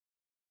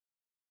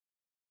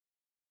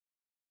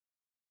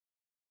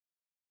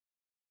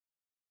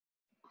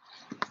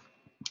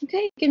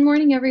Okay, good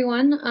morning,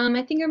 everyone.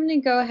 I think I'm going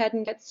to go ahead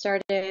and get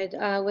started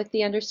with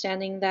the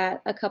understanding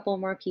that a couple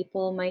more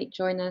people might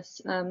join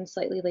us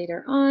slightly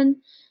later on.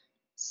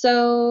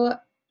 So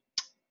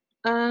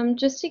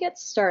just to get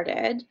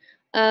started,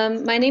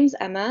 my name's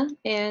Emma,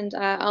 and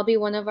I'll be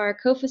one of our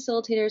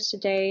co-facilitators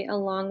today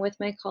along with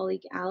my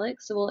colleague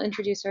Alex. So we'll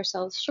introduce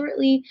ourselves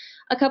shortly.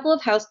 A couple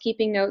of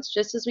housekeeping notes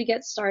just as we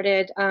get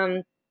started.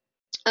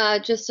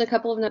 Just a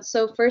couple of notes.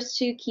 So first,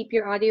 to keep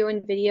your audio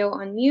and video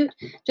on mute,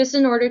 just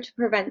in order to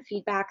prevent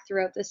feedback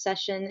throughout the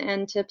session,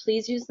 and to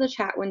please use the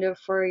chat window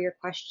for your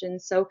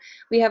questions. So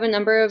we have a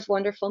number of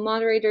wonderful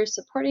moderators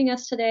supporting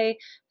us today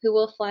who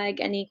will flag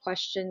any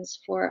questions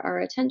for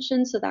our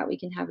attention so that we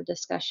can have a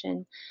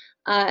discussion.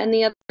 And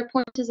the other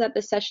point is that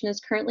the session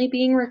is currently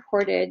being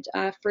recorded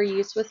for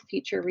use with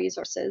future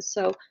resources.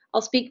 So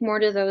I'll speak more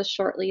to those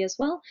shortly as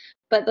well,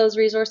 but those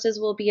resources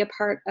will be a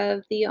part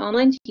of the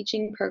online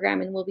teaching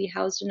program and will be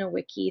housed in a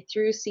wiki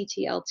through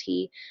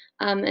CTLT.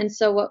 And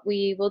so what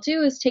we will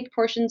do is take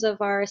portions of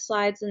our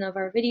slides and of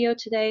our video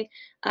today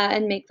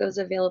and make those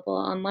available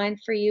online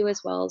for you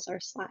as well as our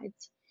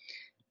slides.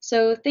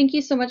 So thank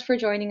you so much for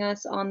joining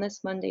us on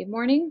this Monday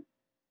morning.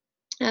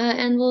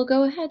 And we'll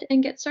go ahead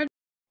and get started.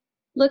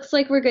 Looks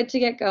like we're good to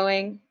get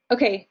going.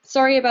 Okay,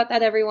 sorry about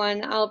that,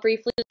 everyone. I'll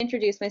briefly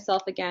introduce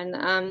myself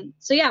again.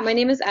 So yeah, my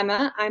name is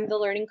Emma. I'm the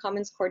Learning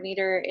Commons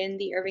Coordinator in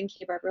the Irving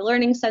K. Barber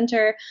Learning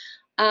Center.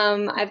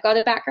 I've got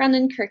a background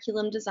in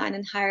curriculum design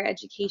and higher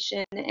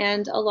education,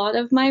 and a lot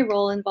of my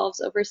role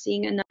involves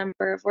overseeing a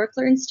number of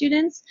WorkLearn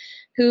students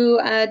who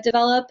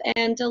develop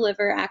and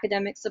deliver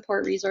academic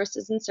support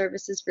resources and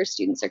services for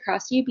students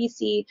across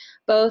UBC,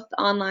 both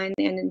online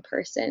and in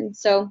person.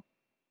 So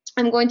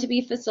I'm going to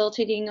be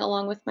facilitating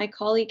along with my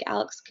colleague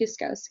Alex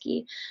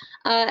Kuskowski.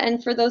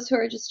 And for those who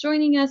are just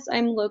joining us,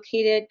 I'm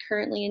located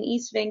currently in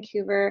East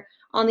Vancouver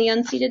on the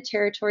unceded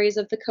territories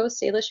of the Coast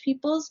Salish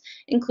peoples,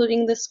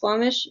 including the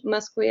Squamish,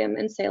 Musqueam,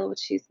 and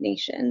Tsleil-Waututh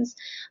nations.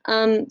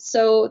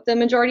 So the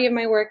majority of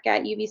my work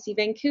at UBC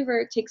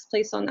Vancouver takes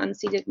place on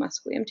unceded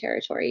Musqueam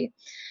territory.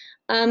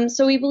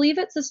 So we believe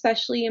it's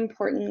especially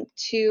important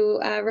to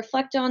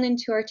reflect on and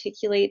to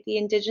articulate the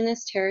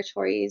Indigenous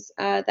territories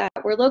that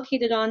we're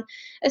located on,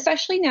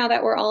 especially now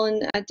that we're all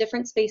in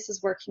different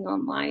spaces working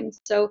online.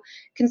 So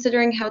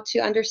considering how to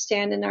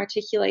understand and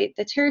articulate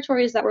the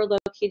territories that we're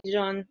located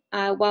on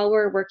while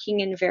we're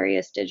working in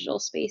various digital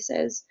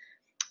spaces.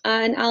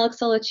 And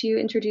Alex, I'll let you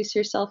introduce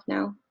yourself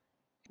now.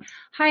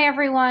 Hi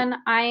everyone,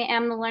 I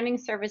am the Learning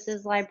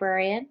Services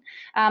Librarian.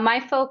 My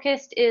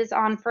focus is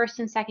on first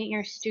and second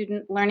year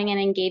student learning and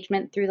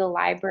engagement through the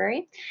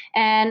library.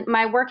 And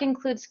my work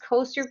includes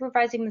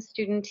co-supervising the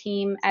student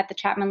team at the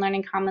Chapman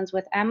Learning Commons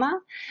with Emma,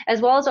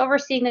 as well as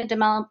overseeing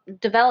the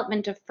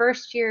development of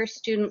first year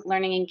student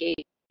learning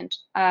engagement,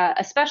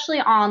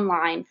 especially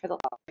online for the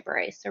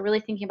library. So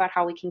really thinking about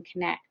how we can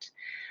connect.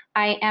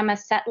 I am a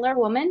settler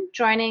woman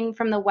joining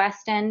from the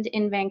West End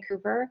in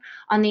Vancouver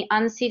on the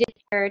unceded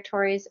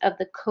territories of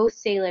the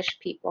Coast Salish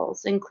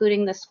peoples,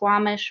 including the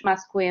Squamish,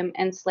 Musqueam,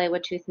 and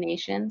Tsleil-Waututh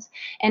nations,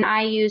 and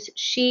I use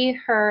she,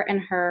 her,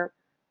 and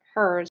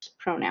hers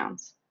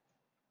pronouns.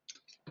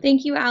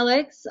 Thank you,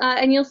 Alex.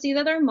 And you'll see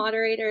that our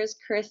moderators,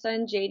 Carissa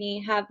and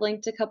Janie, have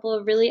linked a couple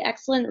of really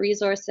excellent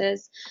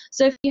resources.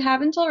 So if you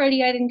haven't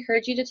already, I'd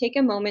encourage you to take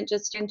a moment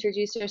just to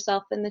introduce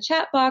yourself in the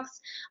chat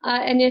box.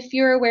 And if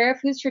you're aware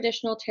of whose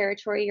traditional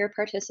territory you're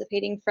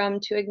participating from,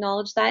 to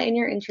acknowledge that in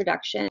your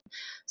introduction.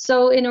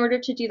 So in order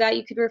to do that,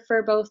 you could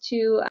refer both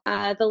to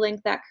the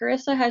link that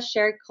Carissa has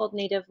shared called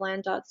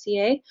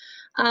nativeland.ca,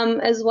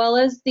 as well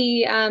as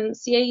the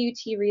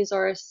CAUT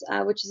resource,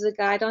 which is a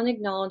guide on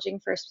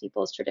acknowledging First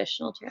Peoples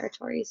traditional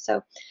territories.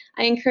 So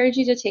I encourage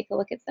you to take a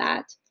look at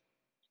that.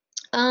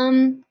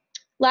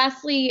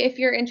 Lastly, if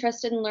you're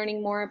interested in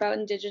learning more about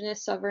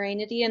Indigenous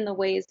sovereignty and the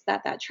ways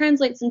that that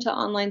translates into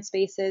online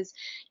spaces,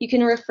 you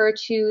can refer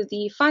to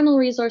the final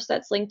resource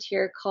that's linked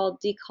here called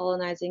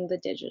Decolonizing the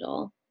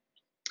Digital.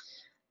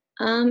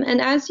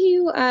 And as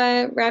you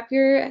wrap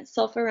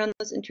yourself around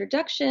those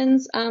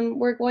introductions,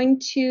 we're going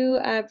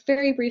to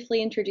very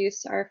briefly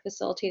introduce our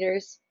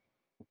facilitators.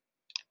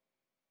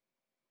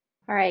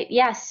 All right,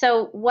 yes,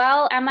 so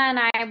while Emma and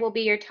I will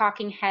be your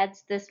talking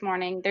heads this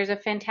morning, there's a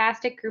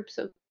fantastic group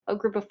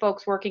of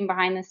folks working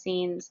behind the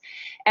scenes.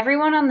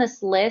 Everyone on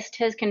this list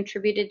has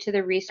contributed to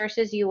the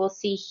resources you will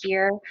see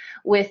here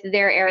with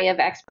their area of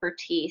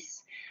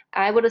expertise.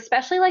 I would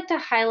especially like to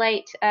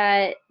highlight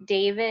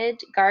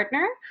David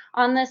Gardner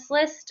on this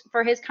list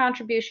for his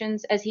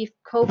contributions as he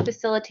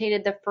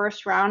co-facilitated the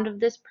first round of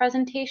this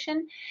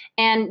presentation,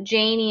 and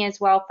Janie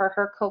as well for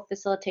her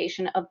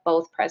co-facilitation of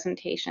both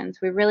presentations.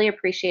 We really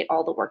appreciate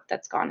all the work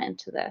that's gone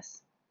into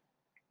this.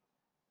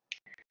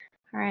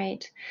 All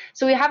right.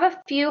 So we have a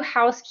few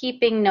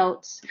housekeeping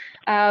notes.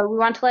 We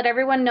want to let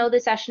everyone know the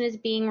session is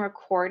being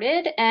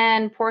recorded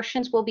and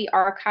portions will be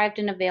archived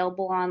and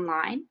available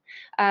online.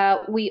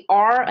 We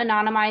are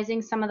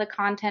anonymizing some of the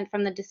content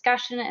from the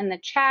discussion and the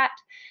chat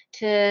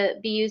to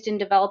be used in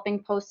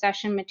developing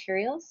post-session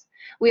materials.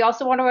 We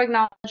also want to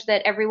acknowledge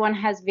that everyone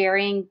has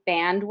varying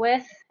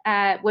bandwidth,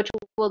 which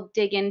we'll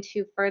dig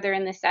into further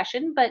in this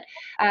session, but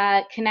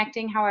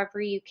connecting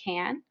however you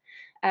can.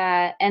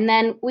 And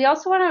then we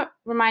also want to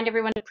remind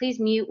everyone to please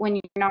mute when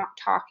you're not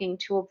talking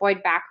to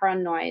avoid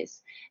background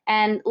noise.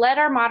 And let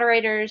our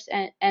moderators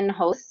and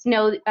hosts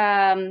know,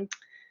 and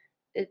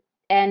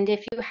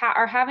if you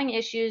are having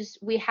issues,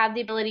 we have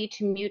the ability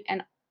to mute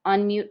and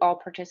unmute all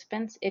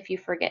participants if you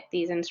forget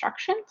these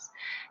instructions.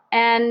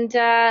 And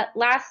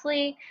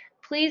lastly,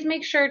 please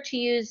make sure to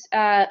use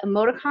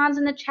emoticons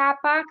in the chat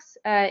box.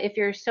 If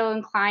you're so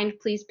inclined,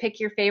 please pick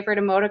your favorite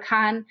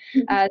emoticon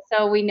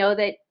so we know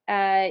that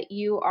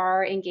you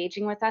are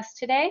engaging with us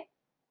today.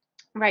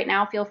 Right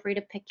now, feel free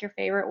to pick your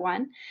favorite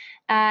one.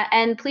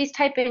 And please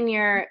type in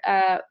your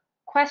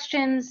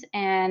questions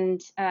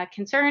and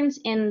concerns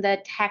in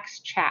the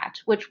text chat,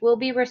 which will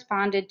be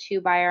responded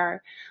to by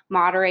our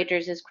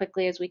moderators as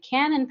quickly as we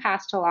can and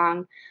passed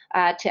along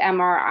to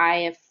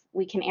MRI if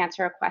we can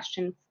answer a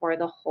question for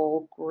the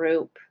whole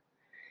group.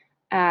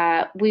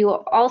 We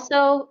will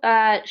also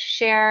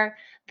share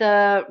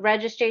the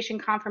registration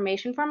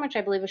confirmation form, which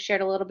I believe was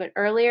shared a little bit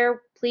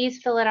earlier. Please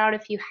fill it out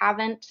if you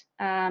haven't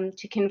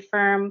to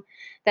confirm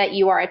that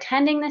you are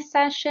attending this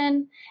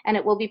session, and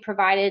it will be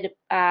provided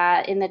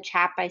in the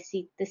chat by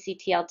the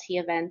CTLT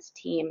events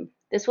team.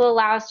 This will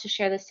allow us to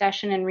share the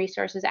session and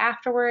resources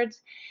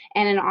afterwards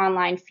and an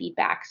online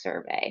feedback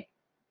survey.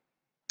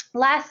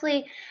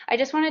 Lastly, I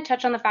just want to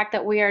touch on the fact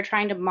that we are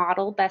trying to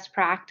model best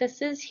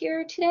practices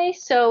here today.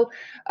 So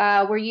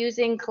we're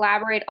using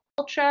Collaborate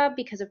Ultra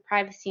because of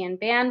privacy and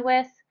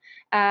bandwidth.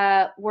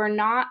 We're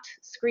not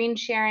screen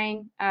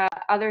sharing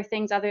other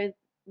things.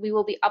 We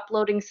will be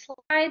uploading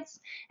slides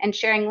and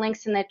sharing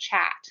links in the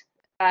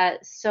chat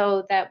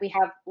so that we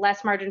have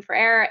less margin for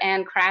error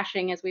and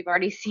crashing as we've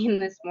already seen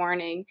this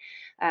morning.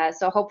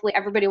 So hopefully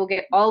everybody will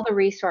get all the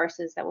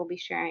resources that we'll be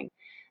sharing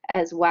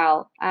as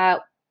well.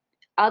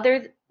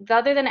 Other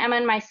than Emma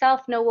and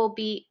myself, no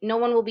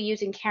one will be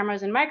using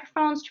cameras and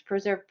microphones to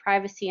preserve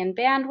privacy and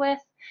bandwidth.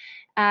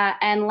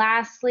 And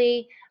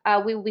lastly,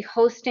 we will be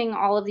hosting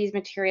all of these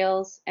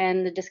materials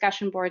and the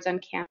discussion boards on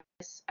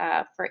campus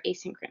for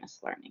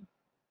asynchronous learning.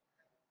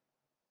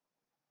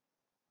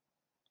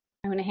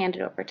 I'm going to hand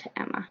it over to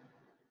Emma.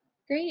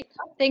 Great,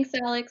 thanks,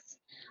 Alex.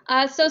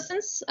 So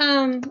since,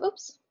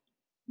 oops,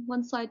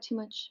 one slide too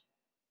much.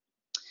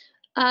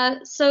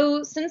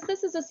 So since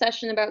this is a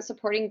session about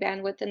supporting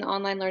bandwidth in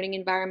online learning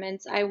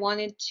environments, I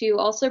wanted to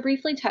also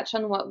briefly touch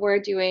on what we're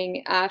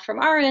doing from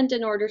our end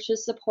in order to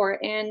support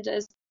and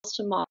as well as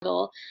to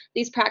model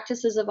these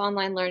practices of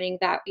online learning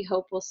that we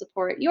hope will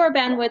support your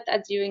bandwidth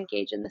as you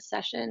engage in this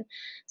session.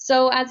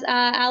 So as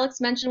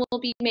Alex mentioned,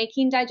 we'll be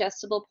making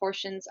digestible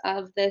portions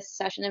of this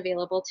session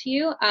available to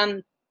you.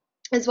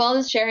 As well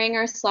as sharing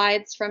our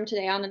slides from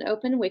today on an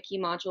open wiki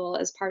module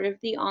as part of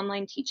the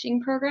online teaching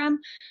program,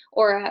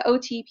 or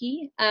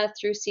OTP,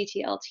 through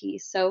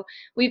CTLT. So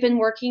we've been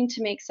working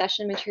to make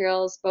session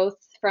materials both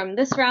from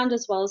this round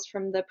as well as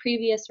from the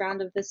previous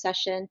round of the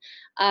session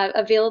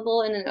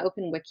available in an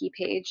open wiki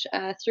page,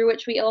 through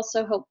which we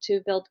also hope to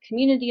build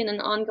community in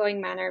an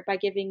ongoing manner by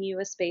giving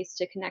you a space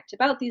to connect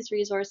about these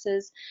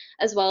resources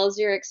as well as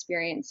your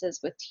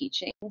experiences with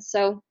teaching.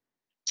 So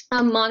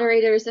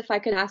moderators, if I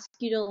could ask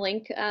you to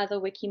link the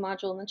wiki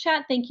module in the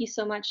chat. Thank you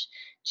so much,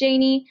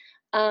 Janie.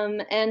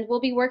 And we'll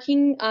be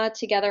working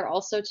together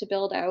also to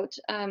build out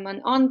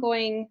an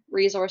ongoing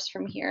resource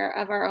from here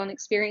of our own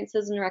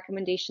experiences and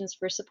recommendations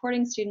for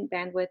supporting student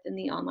bandwidth in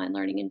the online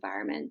learning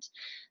environment.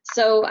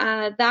 So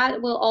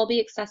that will all be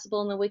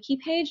accessible in the wiki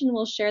page, and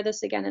we'll share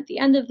this again at the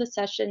end of the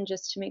session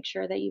just to make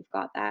sure that you've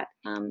got that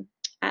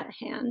at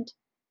hand.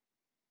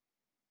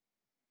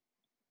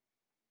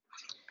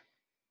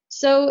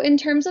 So in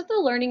terms of the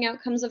learning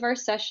outcomes of our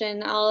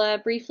session, I'll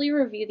briefly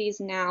review these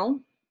now.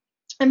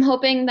 I'm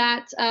hoping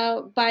that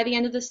by the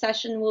end of the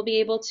session, we'll be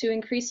able to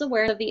increase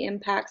awareness of the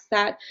impacts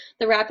that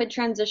the rapid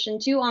transition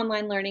to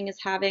online learning is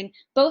having,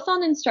 both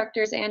on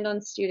instructors and on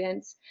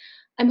students.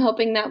 I'm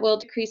hoping that we'll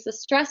decrease the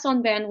stress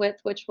on bandwidth,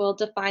 which we'll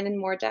define in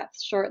more depth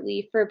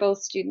shortly for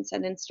both students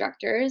and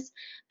instructors.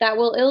 That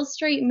will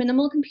illustrate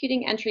minimal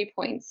computing entry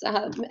points,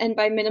 and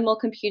by minimal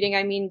computing,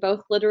 I mean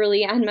both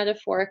literally and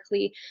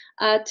metaphorically,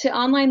 to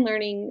online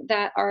learning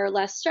that are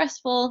less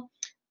stressful,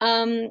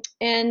 and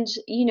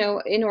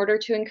in order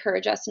to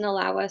encourage us and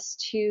allow us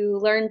to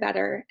learn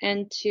better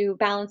and to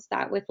balance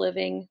that with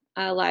living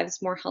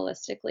lives more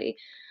holistically.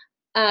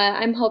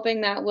 I'm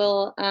hoping that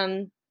we'll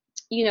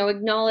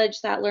acknowledge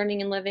that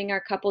learning and living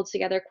are coupled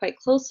together quite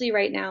closely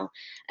right now.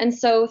 And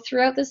so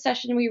throughout this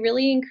session, we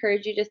really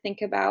encourage you to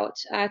think about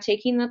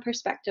taking the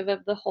perspective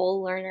of the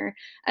whole learner,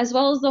 as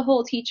well as the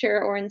whole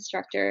teacher or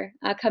instructor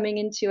coming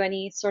into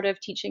any sort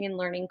of teaching and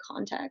learning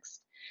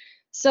context.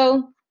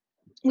 So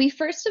We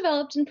first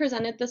developed and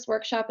presented this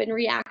workshop in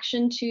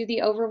reaction to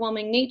the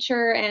overwhelming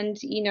nature and,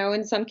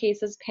 in some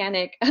cases,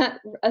 panic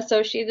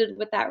associated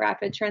with that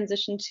rapid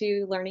transition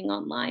to learning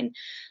online.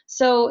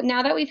 So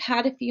now that we've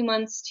had a few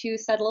months to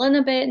settle in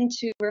a bit and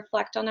to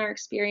reflect on our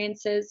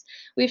experiences,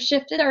 we've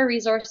shifted our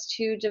resource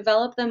to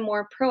develop them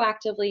more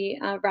proactively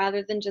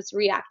rather than just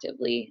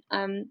reactively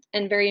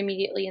and very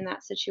immediately in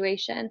that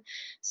situation.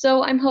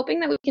 So I'm hoping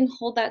that we can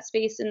hold that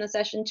space in the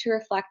session to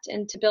reflect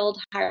and to build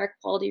higher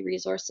quality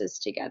resources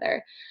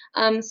together.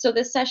 So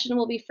this session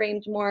will be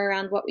framed more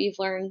around what we've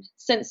learned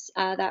since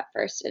that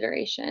first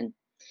iteration.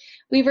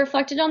 We've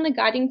reflected on the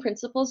guiding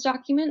principles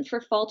document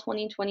for fall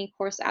 2020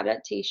 course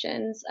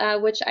adaptations,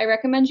 which I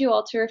recommend you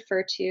all to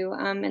refer to,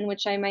 and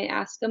which I might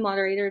ask the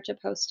moderator to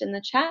post in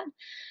the chat.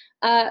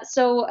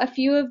 So a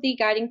few of the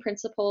guiding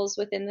principles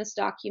within this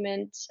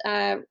document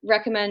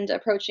recommend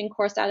approaching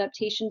course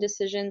adaptation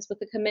decisions with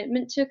a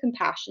commitment to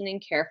compassion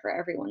and care for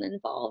everyone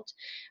involved.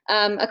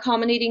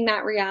 Accommodating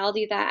that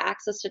reality that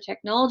access to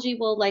technology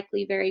will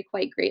likely vary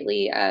quite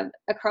greatly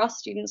across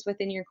students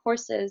within your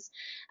courses,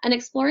 and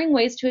exploring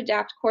ways to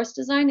adapt course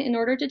design in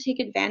order to take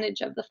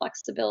advantage of the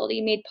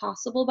flexibility made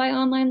possible by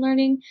online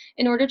learning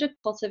in order to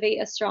cultivate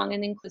a strong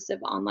and inclusive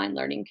online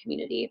learning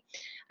community.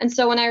 And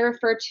so when I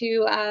refer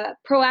to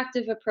proactive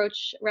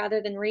approach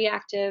rather than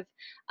reactive,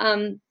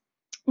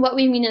 what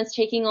we mean is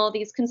taking all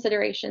these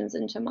considerations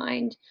into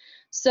mind.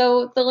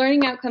 So the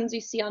learning outcomes you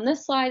see on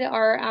this slide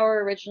are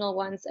our original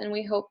ones, and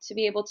we hope to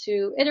be able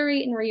to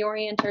iterate and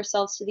reorient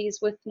ourselves to these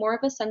with more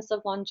of a sense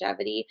of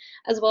longevity,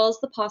 as well as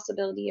the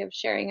possibility of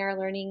sharing our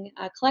learning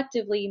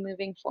collectively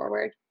moving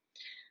forward.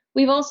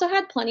 We've also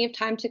had plenty of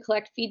time to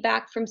collect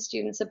feedback from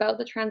students about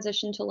the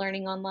transition to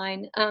learning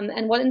online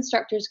and what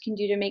instructors can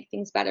do to make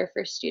things better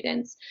for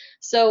students.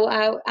 So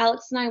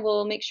Alex and I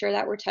will make sure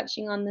that we're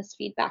touching on this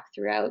feedback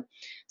throughout.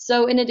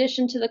 So in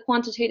addition to the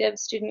quantitative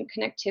student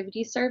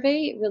connectivity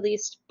survey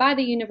released by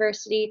the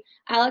university,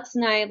 Alex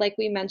and I, like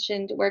we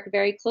mentioned, work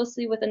very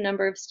closely with a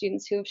number of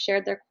students who have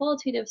shared their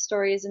qualitative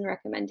stories and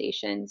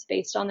recommendations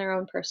based on their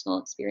own personal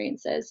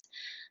experiences.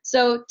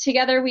 So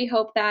together we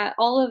hope that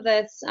all of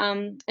this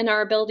and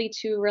our ability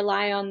to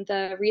rely on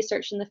the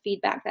research and the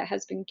feedback that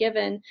has been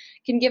given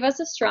can give us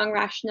a strong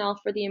rationale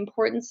for the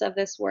importance of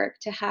this work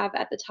to have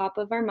at the top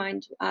of our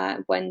mind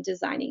when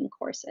designing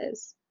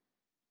courses.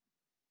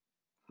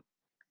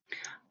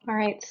 All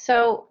right,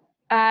 so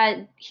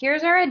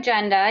here's our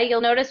agenda. You'll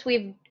notice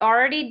we've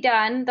already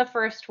done the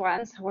first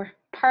one, so we're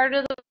part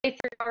of the way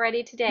through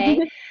already today.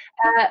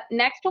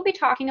 Next, we'll be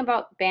talking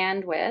about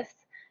bandwidth,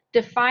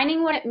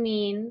 defining what it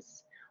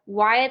means,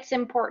 why it's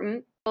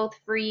important both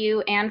for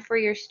you and for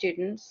your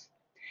students.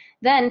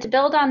 Then, to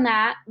build on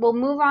that, we'll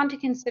move on to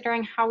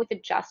considering how we've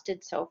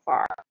adjusted so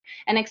far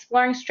and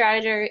exploring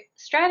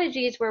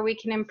strategies where we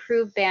can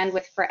improve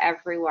bandwidth for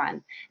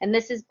everyone. And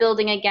this is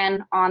building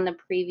again on the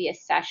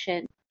previous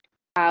session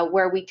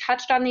where we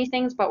touched on these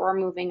things, but we're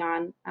moving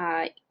on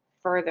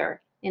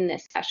further in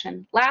this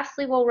session.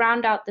 Lastly, we'll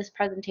round out this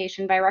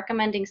presentation by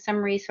recommending some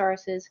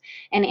resources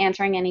and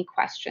answering any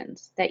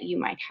questions that you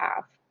might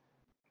have.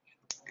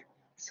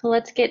 So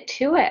let's get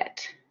to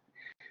it.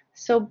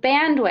 So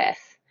bandwidth.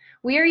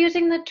 We are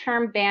using the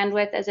term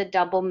bandwidth as a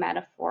double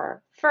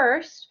metaphor.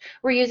 First,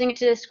 we're using it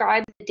to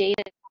describe the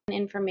data and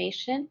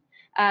information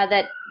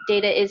that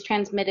data is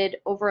transmitted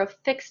over a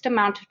fixed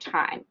amount of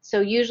time.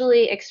 So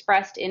usually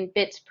expressed in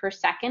bits per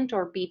second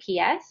or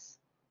BPS,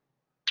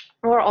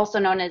 or also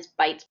known as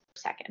bytes per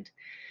second.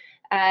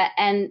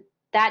 And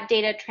that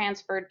data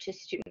transferred to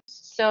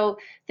students. So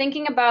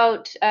thinking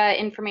about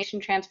information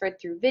transferred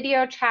through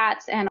video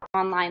chats and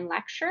online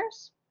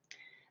lectures.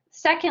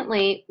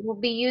 Secondly, we'll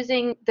be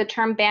using the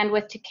term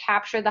bandwidth to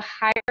capture the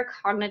higher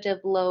cognitive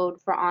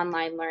load for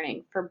online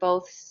learning for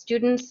both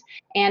students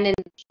and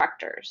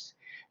instructors.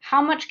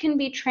 How much can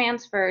be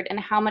transferred and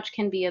how much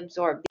can be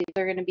absorbed?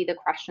 These are going to be the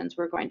questions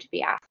we're going to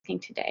be asking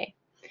today.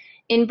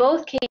 In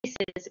both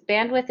cases,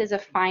 bandwidth is a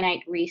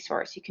finite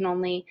resource. You can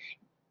only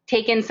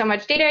take in so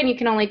much data and you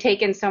can only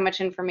take in so much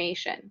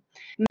information.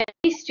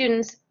 Many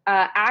students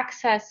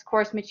access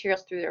course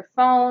materials through their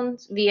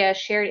phones, via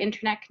shared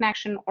internet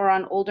connection, or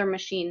on older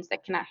machines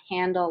that cannot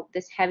handle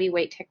this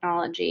heavyweight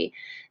technology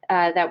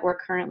that we're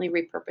currently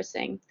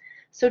repurposing.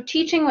 So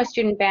teaching with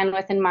student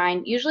bandwidth in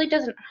mind usually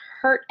doesn't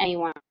hurt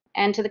anyone,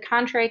 and to the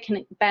contrary,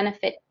 can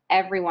benefit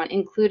everyone,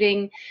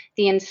 including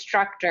the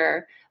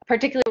instructor,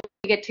 particularly when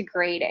we get to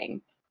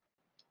grading.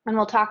 And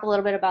we'll talk a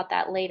little bit about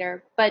that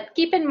later. But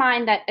keep in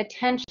mind that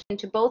attention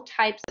to both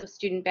types of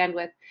student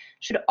bandwidth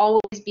should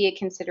always be a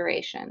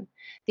consideration.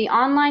 The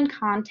online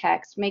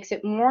context makes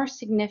it more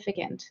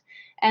significant.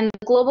 And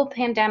the global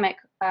pandemic,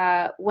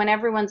 when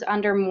everyone's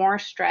under more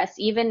stress,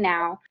 even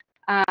now,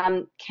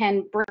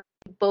 can bring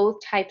both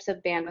types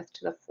of bandwidth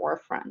to the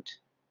forefront.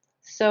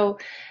 So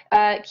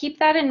keep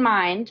that in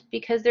mind,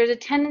 because there's a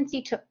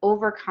tendency to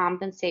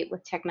overcompensate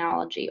with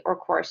technology or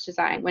course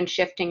design when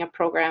shifting a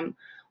program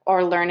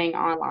or learning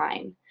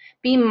online.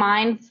 Be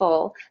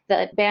mindful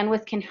that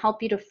bandwidth can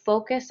help you to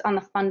focus on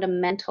the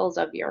fundamentals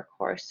of your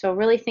course. So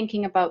really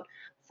thinking about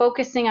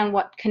focusing on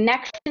what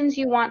connections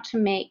you want to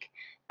make,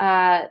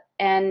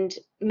 and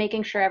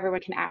making sure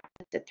everyone can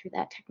access it through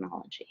that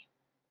technology.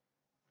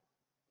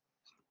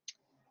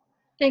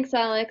 Thanks,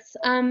 Alex.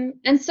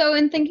 And so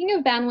in thinking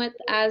of bandwidth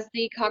as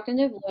the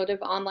cognitive load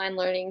of online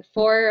learning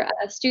for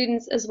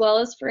students as well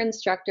as for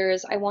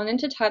instructors, I wanted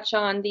to touch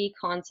on the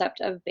concept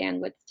of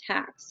bandwidth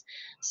tax.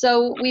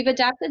 So we've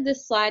adapted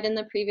this slide and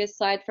the previous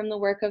slide from the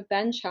work of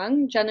Ben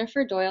Chung,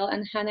 Jennifer Doyle,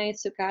 and Hane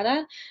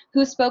Sukada,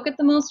 who spoke at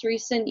the most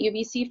recent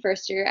UBC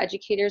First Year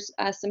Educators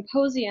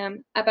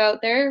Symposium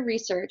about their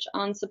research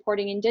on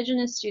supporting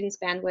Indigenous students'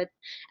 bandwidth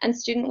and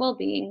student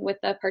well-being with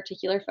a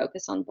particular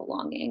focus on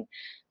belonging.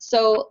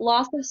 So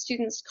loss of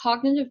students'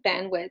 cognitive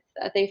bandwidth,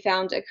 they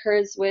found,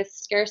 occurs with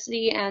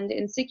scarcity and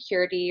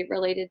insecurity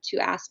related to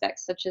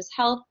aspects such as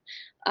health,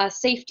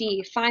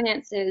 safety,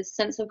 finances,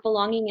 sense of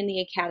belonging in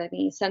the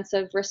academy, sense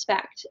of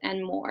respect,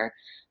 and more.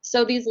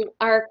 So these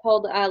are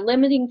called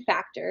limiting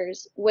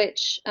factors,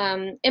 which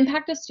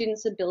impact a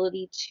student's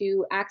ability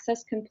to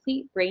access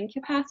complete brain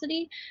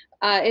capacity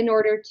in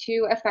order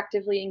to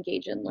effectively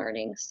engage in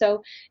learning.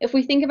 So if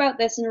we think about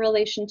this in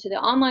relation to the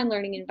online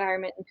learning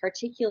environment in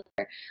particular,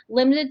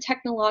 limited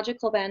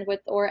technological bandwidth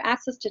or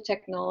access to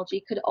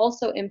technology could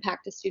also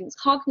impact a student's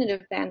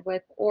cognitive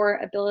bandwidth or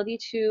ability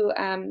to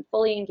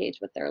fully engage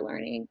with their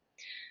learning.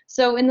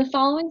 So in the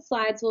following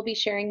slides, we'll be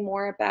sharing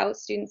more about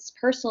students'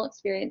 personal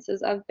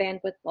experiences of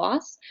bandwidth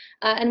loss,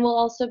 and we'll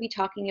also be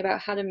talking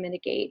about how to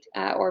mitigate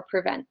or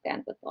prevent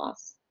bandwidth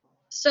loss.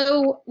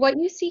 So what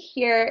you see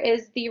here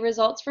is the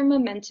results from a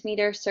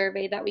Mentimeter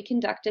survey that we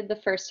conducted the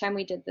first time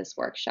we did this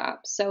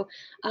workshop. So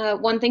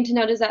one thing to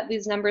note is that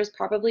these numbers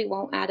probably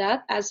won't add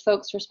up as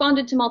folks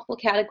responded to multiple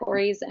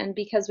categories and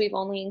because we've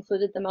only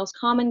included the most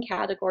common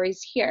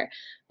categories here.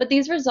 But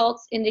these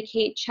results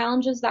indicate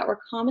challenges that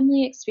were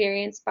commonly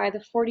experienced by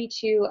the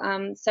 42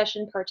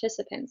 session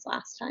participants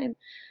last time.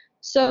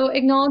 So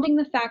acknowledging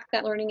the fact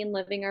that learning and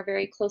living are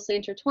very closely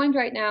intertwined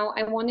right now,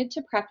 I wanted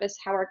to preface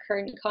how our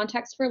current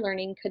context for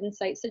learning could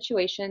incite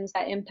situations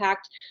that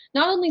impact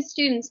not only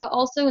students, but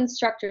also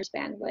instructors'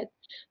 bandwidth.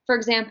 For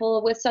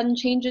example, with sudden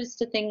changes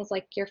to things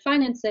like your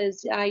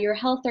finances, your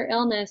health or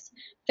illness,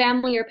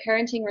 family or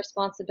parenting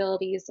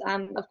responsibilities,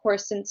 of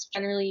course, since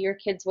generally your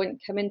kids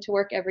wouldn't come into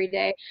work every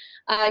day,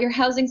 your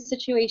housing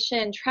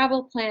situation,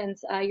 travel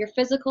plans, your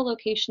physical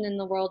location in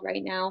the world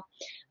right now,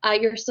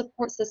 your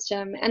support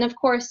system, and of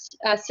course,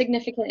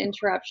 significant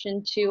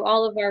interruption to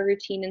all of our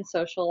routine and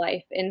social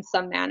life in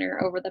some manner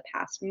over the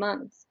past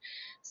months.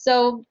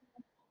 So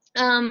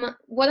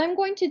what I'm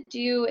going to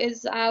do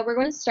is we're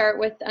going to start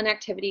with an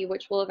activity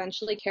which will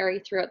eventually carry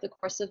throughout the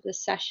course of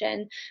this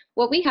session.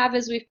 What we have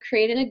is we've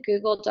created a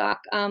Google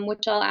Doc,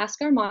 which I'll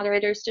ask our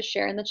moderators to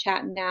share in the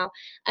chat now.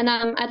 And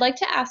I'd like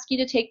to ask you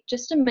to take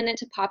just a minute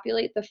to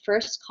populate the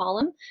first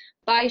column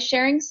by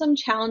sharing some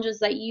challenges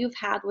that you've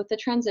had with the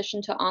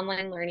transition to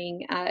online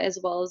learning as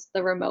well as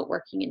the remote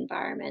working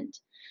environment.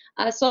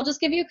 So I'll just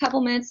give you a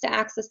couple minutes to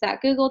access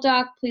that Google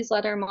Doc. Please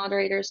let our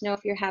moderators know if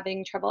you're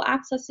having trouble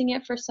accessing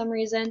it for some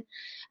reason.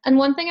 And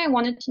one thing I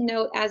wanted to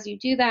note as you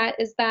do that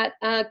is that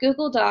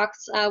Google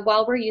Docs,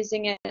 while we're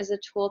using it as a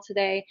tool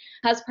today,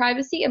 has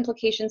privacy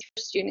implications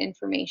for student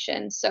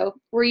information. So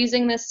we're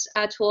using this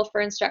tool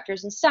for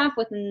instructors and staff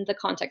within the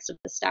context of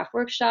the staff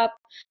workshop.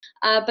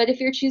 But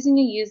if you're choosing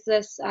to use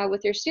this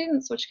with your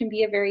students, which can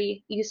be a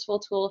very useful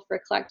tool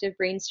for collective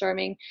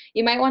brainstorming,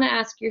 you might want to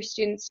ask your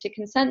students to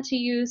consent to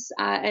use,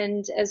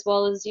 and as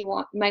well as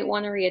you might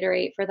want to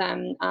reiterate for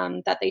them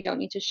that they don't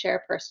need to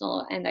share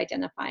personal and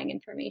identifying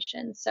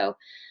information. So,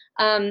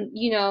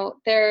 you know,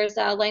 there's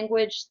a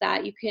language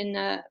that you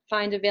can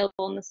find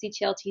available on the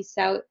CTLT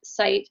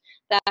site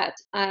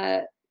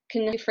that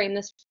can frame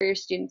this for your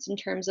students in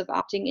terms of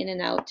opting in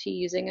and out to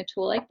using a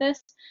tool like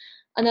this.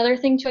 Another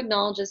thing to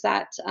acknowledge is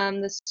that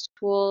this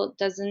tool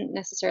doesn't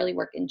necessarily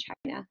work in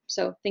China.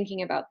 So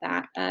thinking about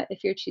that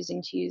if you're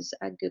choosing to use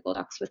Google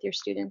Docs with your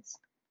students.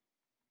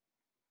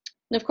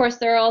 And of course,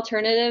 there are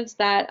alternatives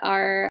that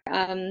are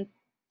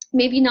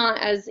maybe not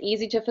as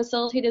easy to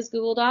facilitate as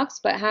Google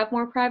Docs, but have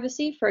more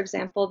privacy. For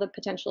example, the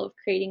potential of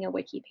creating a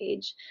wiki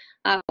page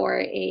or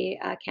a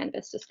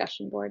Canvas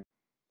discussion board.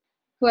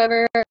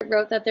 Whoever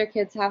wrote that their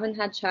kids haven't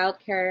had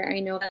childcare, I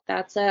know that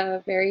that's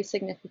a very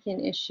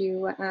significant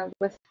issue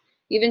with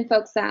even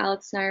folks that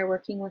Alex and I are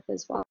working with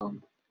as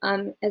well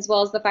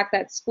as the fact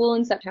that school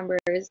in September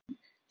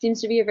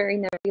seems to be a very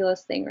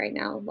nebulous thing right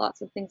now.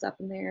 Lots of things up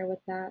in the air with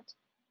that.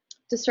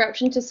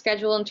 Disruption to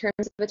schedule in terms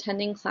of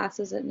attending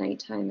classes at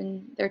nighttime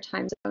in their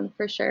time zone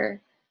for sure.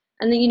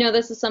 And then, you know,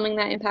 this is something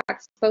that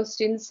impacts both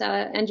students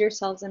and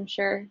yourselves, I'm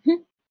sure,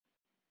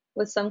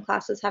 with some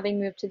classes having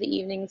moved to the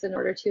evenings in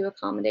order to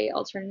accommodate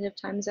alternative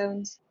time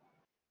zones.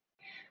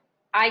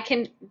 I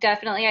can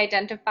definitely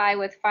identify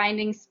with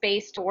finding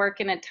space to work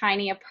in a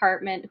tiny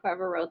apartment,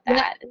 whoever wrote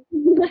that.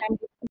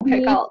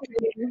 Difficult.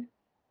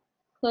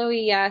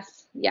 Chloe,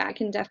 yes. Yeah, I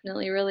can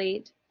definitely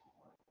relate.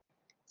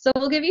 So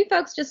we'll give you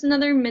folks just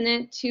another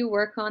minute to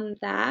work on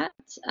that.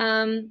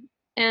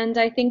 And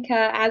I think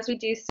as we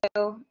do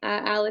so,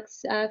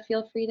 Alex,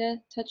 feel free to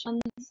touch on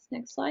this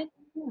next slide.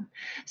 Yeah.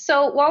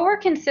 So while we're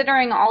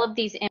considering all of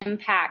these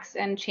impacts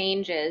and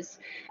changes,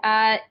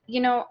 I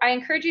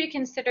encourage you to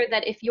consider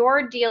that if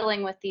you're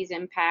dealing with these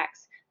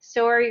impacts,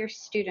 so are your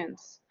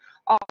students.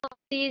 All of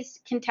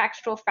these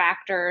contextual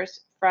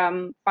factors,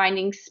 from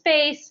finding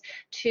space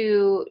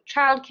to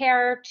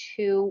childcare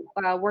to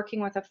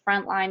working with a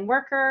frontline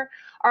worker,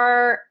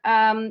 are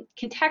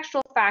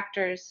contextual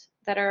factors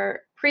that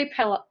are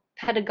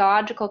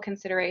pre-pedagogical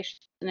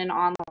considerations in an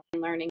online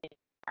learning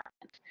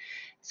environment.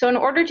 So in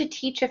order to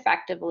teach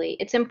effectively,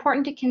 it's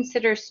important to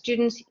consider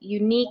students'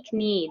 unique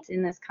needs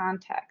in this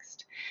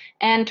context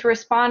and to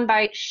respond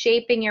by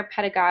shaping your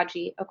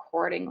pedagogy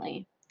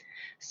accordingly.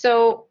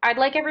 So I'd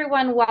like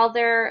everyone, while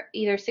they're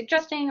either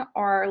suggesting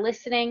or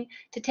listening,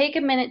 to take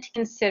a minute to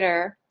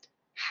consider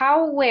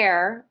how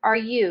aware are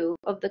you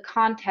of the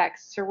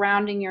context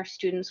surrounding your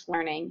students'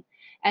 learning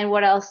and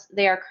what else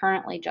they are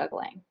currently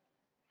juggling.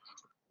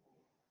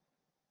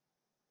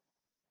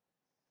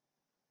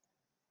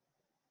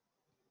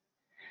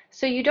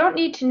 So you don't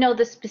need to know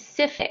the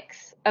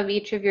specifics of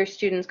each of your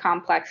students'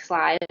 complex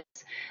lives.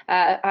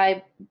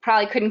 I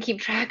probably couldn't keep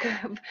track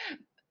of,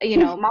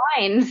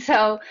 mine.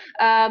 So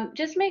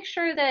just make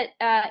sure that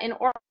in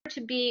order to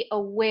be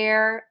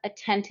aware,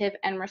 attentive,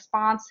 and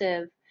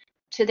responsive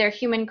to their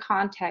human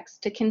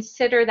context, to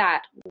consider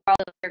that while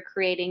you're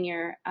creating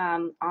your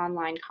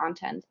online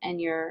content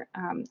and your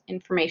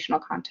informational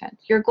content.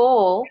 Your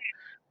goal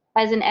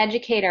as an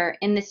educator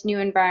in this new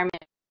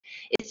environment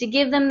is to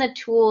give them the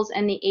tools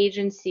and the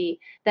agency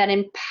that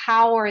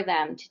empower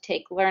them to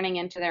take learning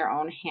into their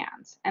own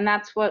hands. And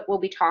that's what we'll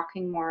be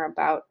talking more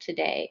about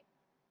today.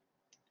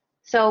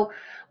 So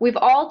we've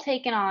all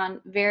taken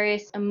on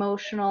various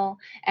emotional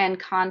and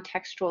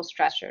contextual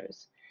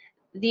stressors.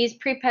 These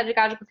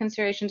pre-pedagogical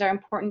considerations are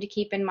important to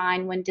keep in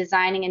mind when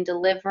designing and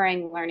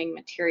delivering learning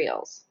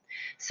materials.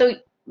 So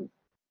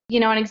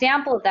an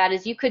example of that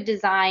is you could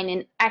design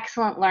an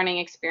excellent learning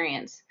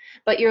experience,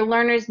 but your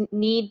learners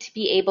need to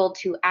be able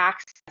to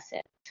access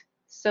it.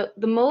 So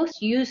the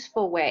most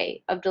useful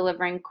way of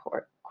delivering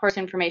course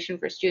information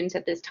for students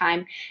at this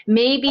time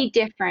may be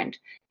different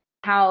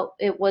how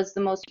it was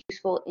the most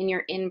useful in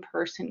your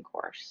in-person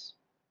course.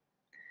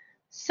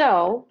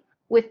 So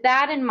with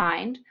that in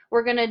mind,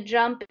 we're going to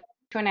jump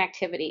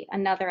to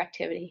another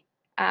activity.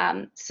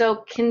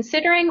 So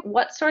considering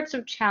what sorts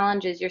of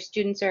challenges your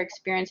students are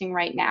experiencing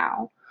right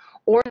now,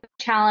 or the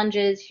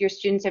challenges your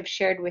students have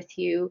shared with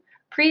you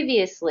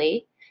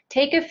previously,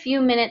 take a few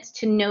minutes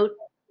to note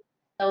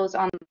those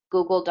on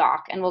Google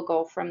Doc, and we'll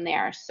go from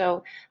there.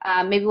 So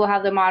maybe we'll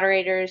have the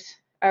moderators,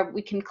 or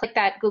we can click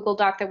that Google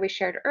Doc that we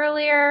shared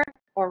earlier,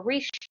 or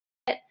reshare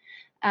it.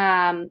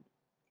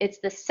 It's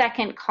the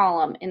second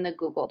column in the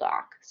Google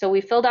Doc. So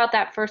we filled out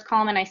that first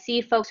column, and I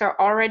see folks are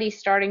already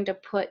starting to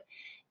put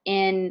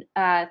in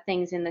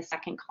things in the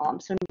second column.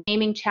 So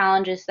naming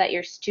challenges that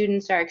your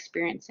students are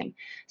experiencing,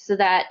 so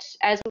that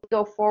as we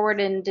go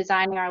forward in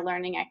designing our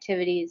learning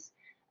activities,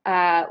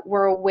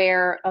 we're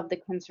aware of the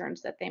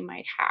concerns that they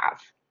might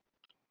have.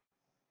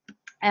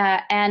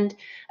 And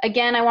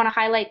again, I want to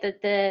highlight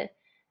that the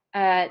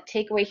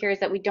takeaway here is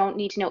that we don't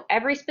need to know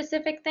every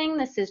specific thing.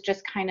 This is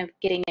just kind of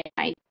getting an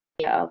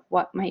idea of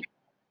what might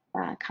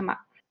come up.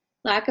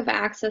 Lack of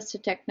access to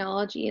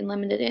technology and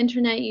limited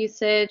internet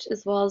usage,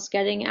 as well as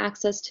getting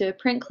access to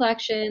print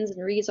collections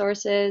and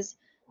resources.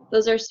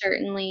 Those are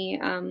certainly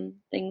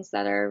things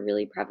that are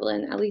really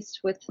prevalent, at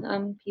least with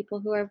people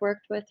who I've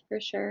worked with, for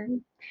sure.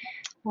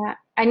 Yeah.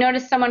 I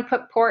noticed someone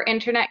put poor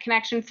internet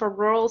connection for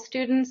rural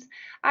students.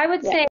 I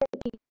would say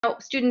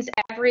students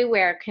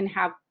everywhere can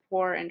have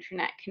poor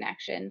internet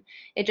connection.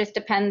 It just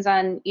depends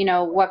on,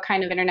 what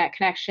kind of internet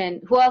connection,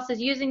 who else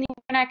is using the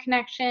internet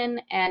connection,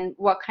 and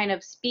what kind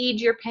of speed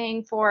you're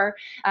paying for.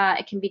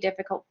 It can be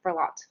difficult for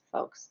lots of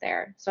folks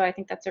there. So I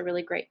think that's a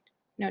really great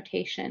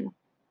notation.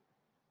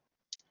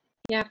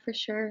 Yeah, for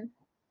sure.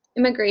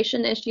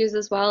 Immigration issues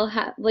as well,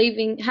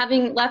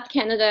 having left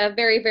Canada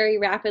very, very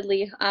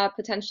rapidly,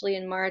 potentially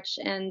in March,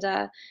 and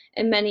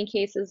in many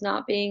cases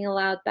not being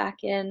allowed back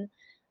in.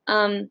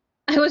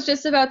 I was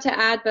just about to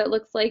add, but it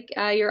looks like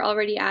you're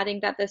already adding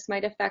that this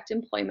might affect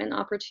employment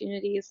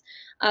opportunities.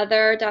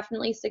 There are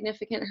definitely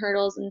significant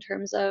hurdles in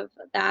terms of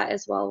that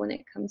as well when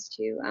it comes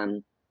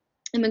to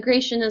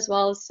immigration, as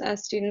well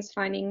as students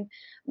finding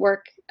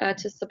work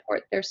to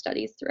support their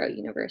studies throughout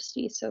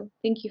university. So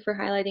thank you for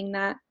highlighting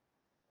that.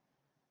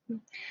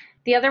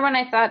 The other one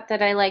I thought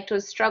that I liked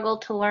was struggle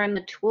to learn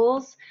the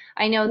tools.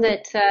 I know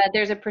that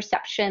there's a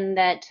perception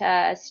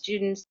that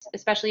students,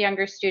 especially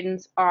younger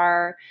students,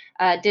 are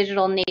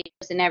digital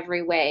natives in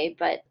every way,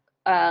 but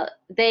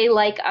they,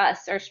 like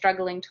us, are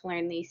struggling to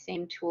learn these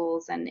same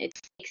tools, and it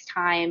takes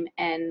time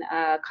and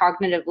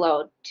cognitive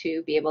load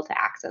to be able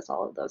to access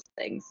all of those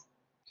things.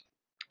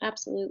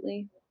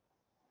 Absolutely.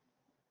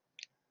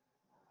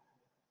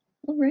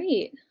 All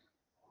right.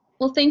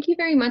 Well, thank you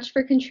very much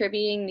for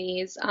contributing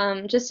these.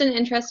 Just in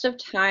interest of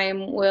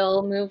time,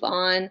 we'll move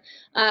on.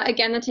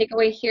 Again, the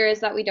takeaway here is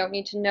that we don't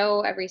need to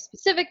know every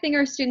specific thing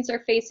our students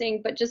are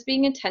facing, but just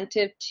being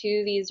attentive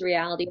to these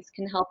realities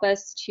can help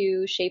us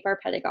to shape our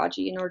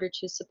pedagogy in order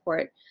to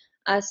support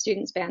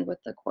students' bandwidth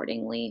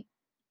accordingly.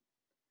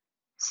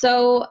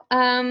 So,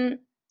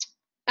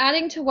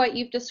 adding to what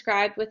you've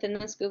described within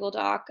this Google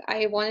Doc,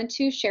 I wanted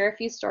to share a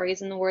few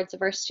stories in the words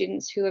of our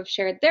students who have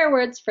shared their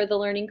words for the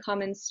Learning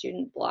Commons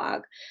student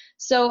blog.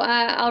 So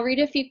I'll read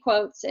a few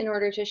quotes in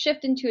order to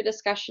shift into a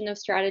discussion of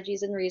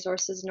strategies and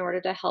resources in order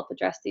to help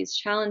address these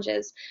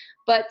challenges.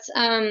 But,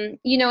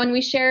 you know, and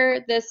we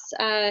share this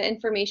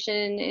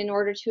information in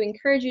order to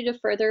encourage you to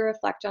further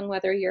reflect on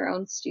whether your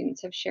own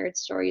students have shared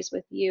stories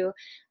with you.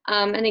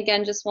 And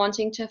again, just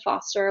wanting to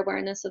foster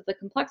awareness of the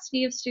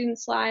complexity of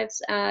students'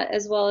 lives,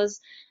 as well as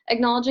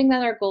acknowledging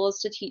that our goal is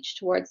to teach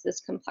towards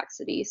this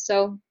complexity.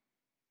 So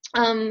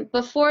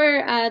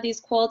before these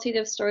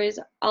qualitative stories,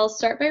 I'll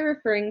start by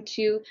referring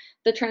to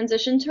the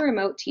Transition to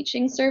Remote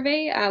Teaching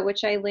survey,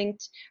 which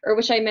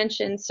I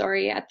mentioned,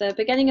 sorry, at the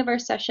beginning of our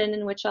session,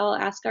 in which I'll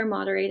ask our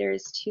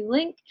moderators to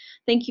link.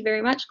 Thank you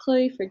very much,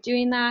 Chloe, for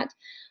doing that.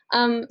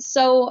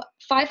 So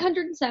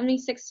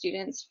 576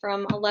 students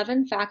from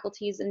 11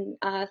 faculties and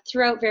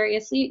throughout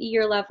various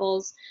year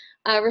levels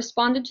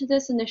responded to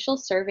this initial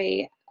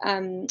survey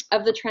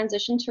of the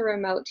transition to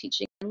remote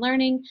teaching and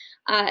learning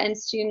and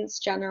students'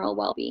 general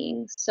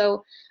well-being.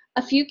 So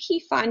a few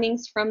key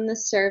findings from the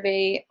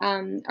survey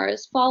are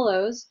as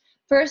follows.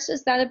 First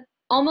is that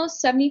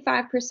almost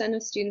 75%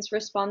 of students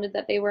responded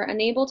that they were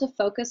unable to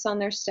focus on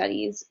their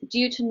studies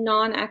due to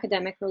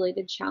non-academic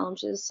related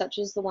challenges such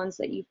as the ones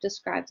that you've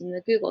described in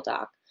the Google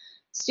Doc.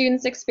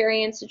 Students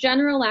experienced a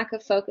general lack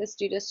of focus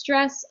due to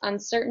stress,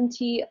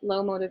 uncertainty,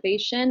 low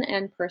motivation,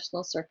 and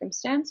personal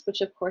circumstance, which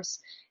of course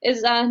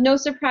is no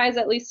surprise,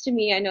 at least to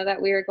me. I know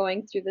that we are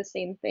going through the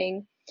same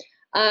thing.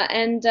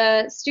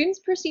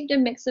 Students perceived a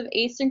mix of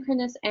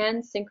asynchronous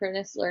and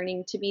synchronous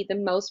learning to be the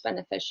most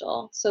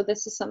beneficial. So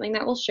this is something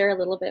that we'll share a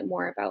little bit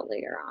more about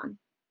later on.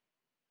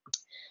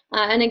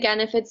 And again,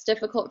 if it's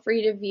difficult for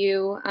you to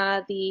view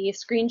the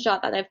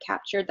screenshot that I've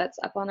captured that's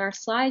up on our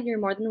slide, you're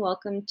more than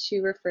welcome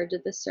to refer to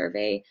the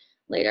survey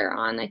later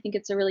on. I think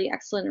it's a really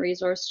excellent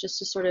resource just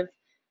to sort of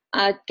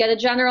get a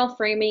general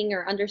framing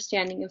or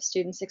understanding of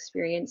students'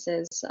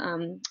 experiences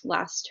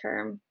last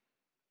term.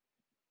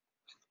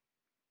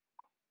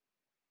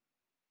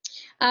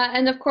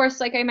 And of course,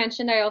 like I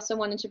mentioned, I also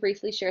wanted to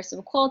briefly share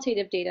some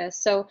qualitative data.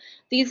 So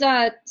these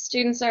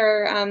students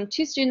are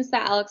two students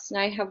that Alex and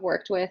I have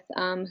worked with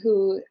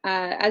who,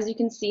 as you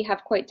can see,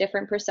 have quite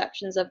different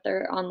perceptions of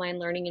their online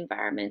learning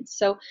environment.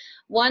 So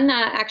one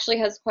actually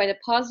has quite a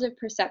positive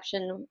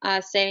perception,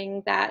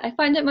 saying that I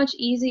find it much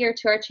easier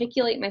to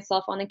articulate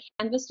myself on a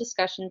Canvas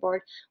discussion board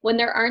when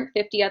there aren't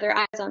 50 other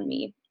eyes on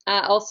me.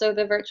 Also,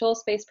 the virtual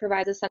space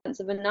provides a sense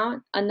of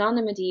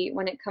anonymity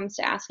when it comes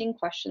to asking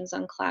questions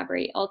on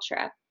Collaborate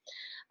Ultra.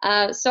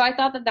 So I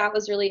thought that that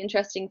was really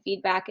interesting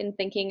feedback in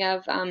thinking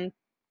of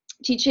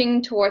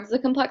teaching towards the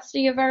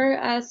complexity of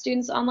our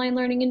students' online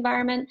learning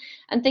environment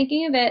and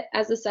thinking of it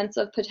as a sense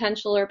of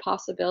potential or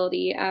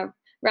possibility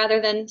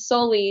rather than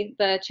solely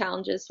the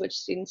challenges which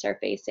students are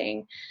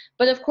facing.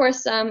 But of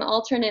course,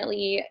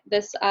 alternately,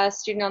 this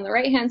student on the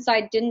right-hand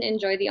side didn't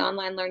enjoy the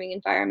online learning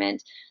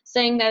environment,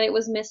 saying that it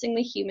was missing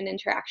the human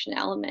interaction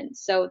element.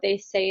 So they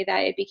say that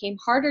it became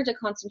harder to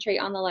concentrate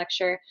on the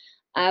lecture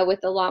with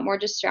a lot more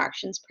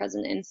distractions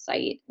present in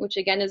sight, which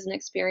again is an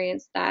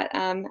experience that,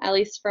 at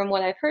least from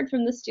what I've heard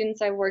from the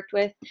students I've worked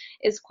with,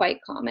 is quite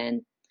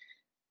common.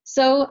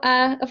 So,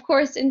 of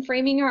course, in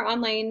framing our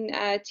online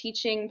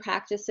teaching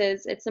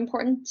practices, it's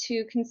important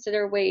to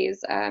consider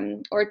ways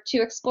or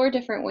to explore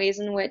different ways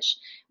in which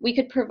we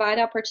could provide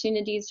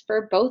opportunities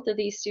for both of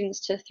these students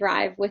to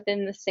thrive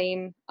within the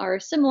same or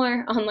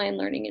similar online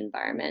learning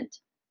environment.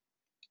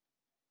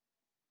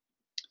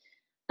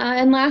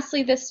 And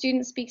lastly, this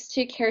student speaks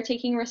to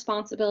caretaking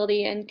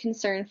responsibility and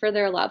concern for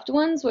their loved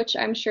ones, which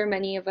I'm sure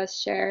many of us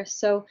share.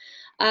 So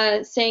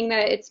saying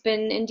that it's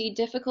been indeed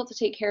difficult to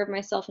take care of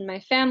myself and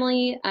my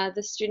family.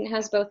 The student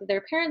has both of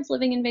their parents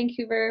living in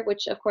Vancouver,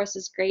 which of course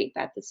is great,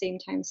 but at the same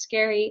time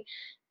scary.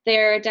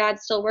 Their dad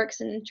still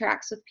works and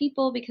interacts with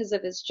people because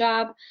of his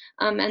job.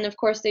 And of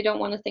course, they don't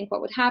want to think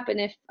what would happen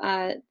if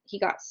he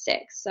got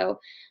sick. So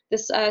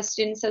this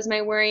student says,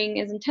 my worrying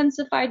is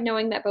intensified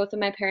knowing that both of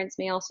my parents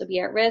may also be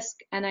at risk,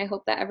 and I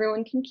hope that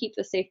everyone can keep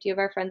the safety of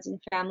our friends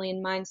and family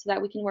in mind so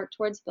that we can work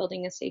towards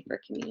building a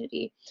safer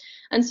community.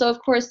 And so,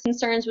 of course,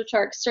 concerns which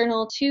are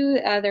external to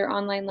their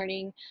online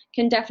learning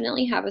can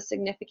definitely have a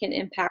significant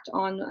impact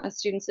on a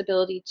student's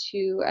ability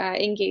to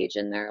engage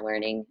in their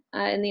learning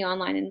in the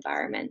online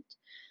environment.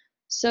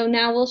 So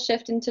now we'll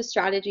shift into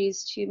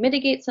strategies to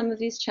mitigate some of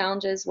these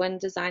challenges when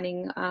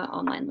designing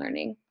online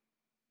learning.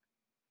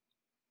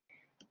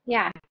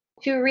 Yeah,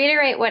 to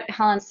reiterate what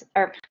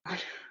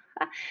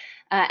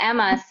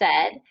Emma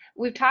said,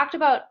 we've talked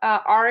about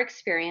our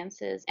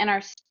experiences and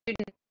our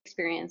student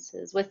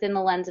experiences within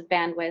the lens of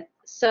bandwidth.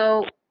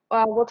 So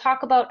we'll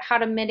talk about how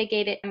to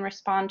mitigate it and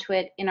respond to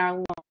it in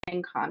our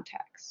learning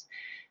context.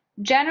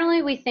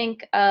 Generally, we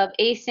think of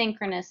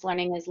asynchronous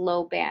learning as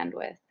low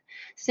bandwidth.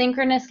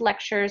 Synchronous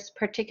lectures,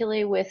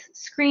 particularly with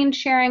screen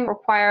sharing,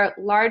 require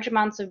large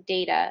amounts of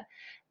data,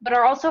 but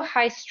are also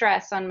high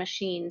stress on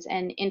machines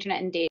and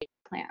internet and data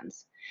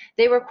plans.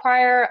 They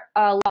require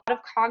a lot of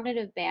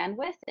cognitive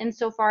bandwidth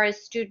insofar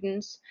as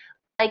students,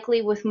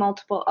 likely with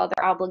multiple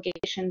other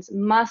obligations,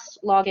 must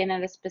log in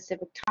at a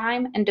specific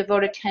time and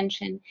devote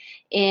attention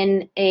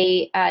in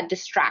a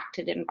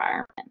distracted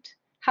environment.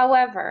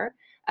 However,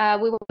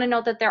 we want to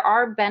note that there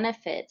are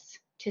benefits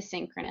to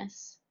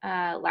synchronous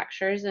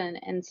lectures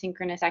and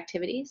synchronous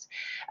activities.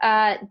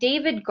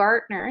 David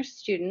Gartner's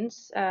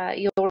students,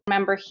 you'll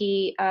remember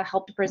he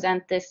helped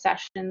present this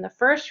session in the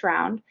first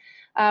round,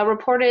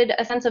 reported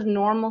a sense of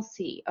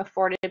normalcy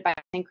afforded by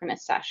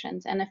synchronous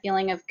sessions and a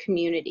feeling of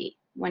community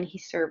when he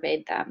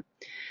surveyed them.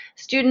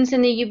 Students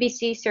in the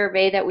UBC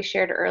survey that we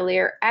shared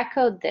earlier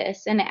echoed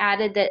this and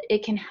added that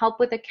it can help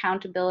with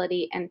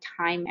accountability and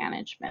time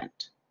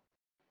management.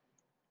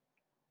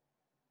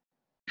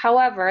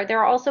 However, there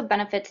are also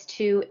benefits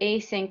to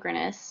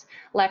asynchronous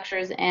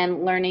lectures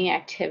and learning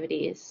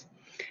activities.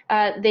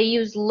 They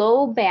use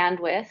low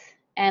bandwidth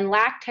and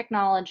lack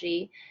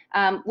technology,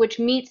 which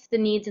meets the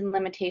needs and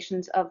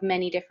limitations of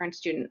many different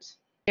students.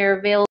 They're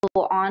available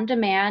on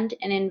demand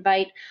and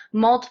invite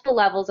multiple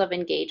levels of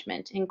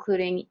engagement,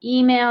 including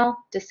email,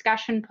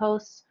 discussion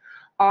posts,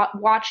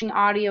 watching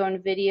audio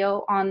and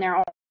video on their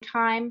own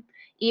time,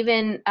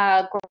 even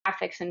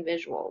graphics and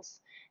visuals,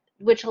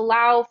 which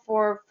allow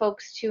for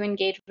folks to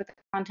engage with the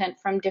content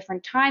from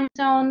different time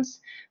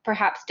zones,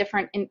 perhaps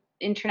different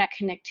internet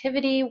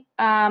connectivity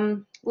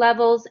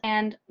levels,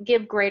 and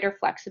give greater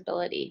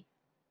flexibility.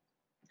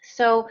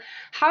 So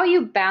how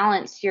you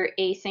balance your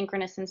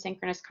asynchronous and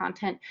synchronous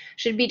content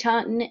should be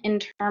done in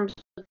terms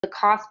of the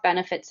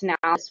cost-benefits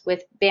analysis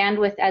with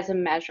bandwidth as a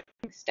measuring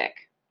stick.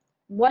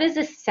 What is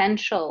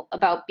essential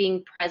about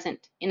being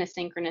present in a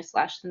synchronous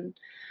lesson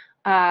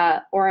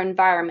or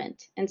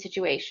environment and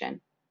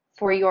situation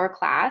for your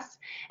class,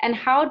 and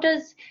how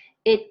does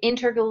it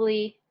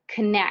integrally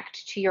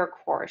connect to your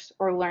course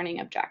or learning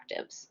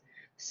objectives?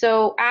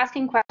 So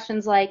asking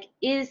questions like,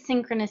 is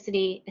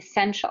synchronicity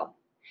essential?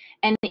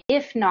 And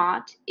if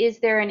not, is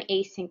there an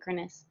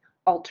asynchronous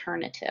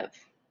alternative?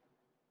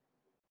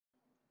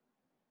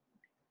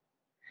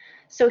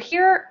 So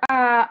here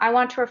I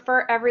want to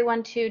refer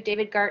everyone to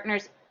David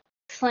Gartner's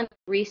excellent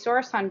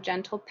resource on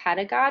gentle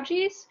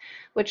pedagogies,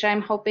 which I'm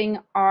hoping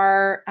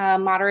our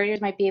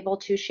moderators might be able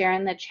to share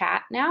in the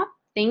chat now.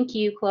 Thank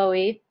you,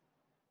 Chloe.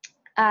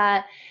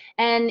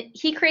 And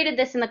he created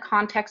this in the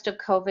context of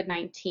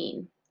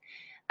COVID-19.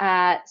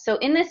 So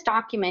in this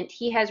document,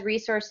 he has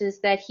resources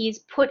that he's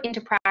put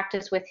into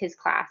practice with his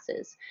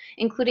classes,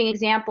 including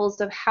examples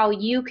of how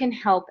you can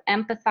help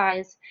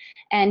empathize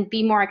and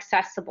be more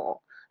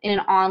accessible in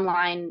an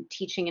online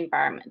teaching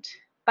environment.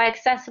 By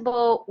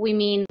accessible, we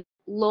mean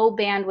low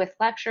bandwidth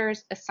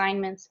lectures,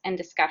 assignments, and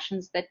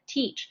discussions that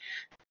teach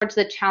towards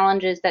the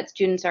challenges that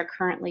students are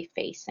currently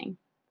facing.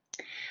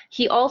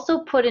 He also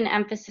put an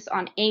emphasis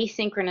on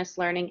asynchronous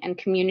learning and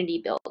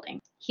community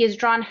building. He has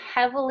drawn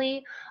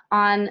heavily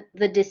on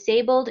the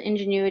disabled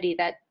ingenuity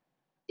that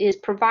is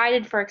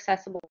provided for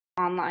accessible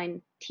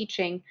online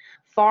teaching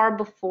far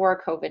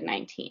before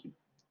COVID-19.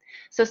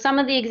 So some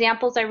of the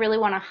examples I really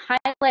want to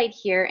highlight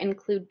here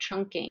include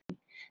chunking.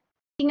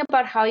 Thinking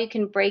about how you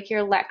can break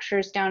your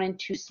lectures down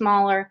into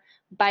smaller,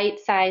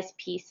 bite-sized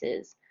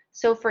pieces.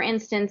 So for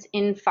instance,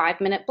 in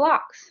 5-minute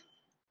blocks.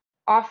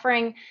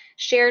 Offering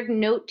shared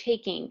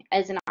note-taking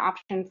as an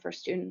option for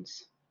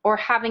students, or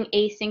having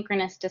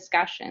asynchronous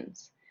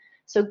discussions.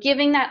 So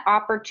giving that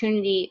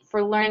opportunity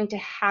for learning to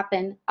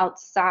happen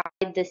outside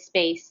the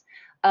space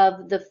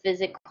of the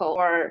physical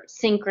or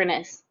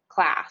synchronous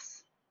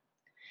class.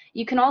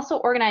 You can also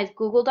organize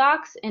Google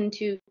Docs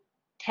into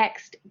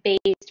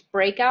text-based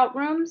breakout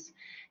rooms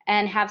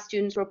and have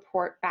students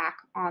report back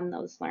on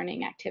those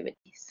learning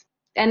activities.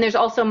 And there's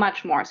also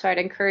much more, so I'd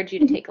encourage you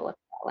to take a look at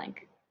that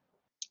link.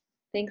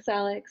 Thanks,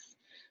 Alex.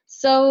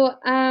 So,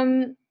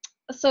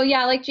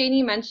 yeah, like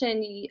Janie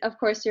mentioned, of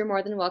course, you're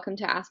more than welcome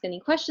to ask any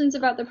questions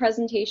about the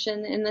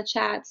presentation in the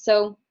chat.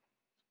 So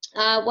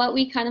what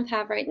we kind of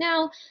have right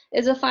now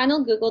is a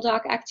final Google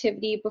Doc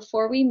activity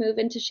before we move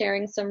into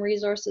sharing some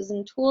resources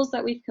and tools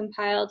that we've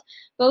compiled,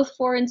 both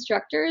for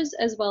instructors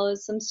as well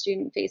as some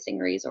student-facing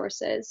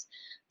resources.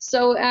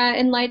 So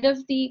in light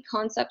of the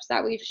concepts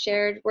that we've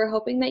shared, we're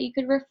hoping that you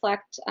could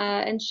reflect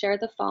and share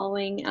the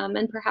following,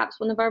 and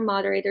perhaps one of our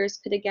moderators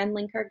could again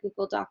link our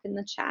Google Doc in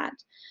the chat.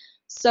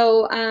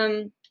 So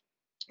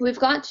we've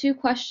got 2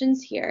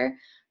 questions here.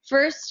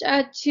 First,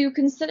 to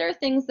consider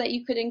things that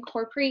you could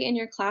incorporate in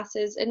your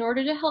classes in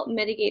order to help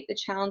mitigate the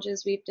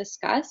challenges we've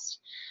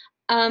discussed.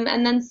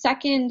 And then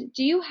second,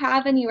 do you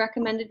have any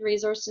recommended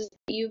resources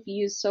that you've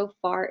used so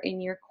far in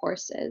your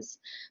courses?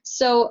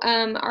 So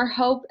our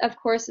hope, of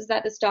course, is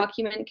that this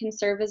document can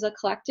serve as a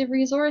collective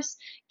resource,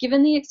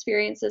 given the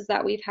experiences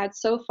that we've had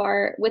so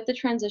far with the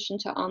transition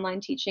to online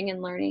teaching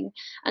and learning.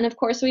 And of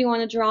course, we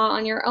want to draw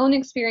on your own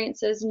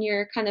experiences and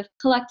your kind of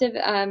collective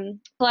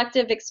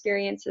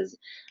experiences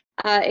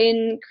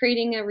in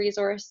creating a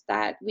resource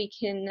that we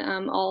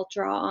can all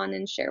draw on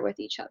and share with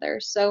each other.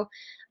 So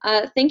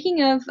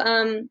thinking of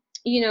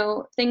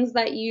things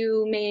that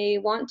you may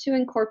want to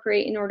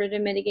incorporate in order to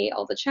mitigate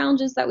all the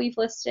challenges that we've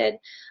listed.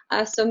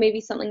 So maybe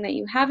something that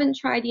you haven't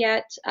tried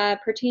yet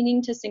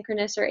pertaining to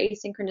synchronous or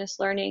asynchronous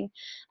learning.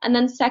 And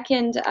then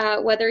second,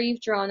 whether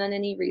you've drawn on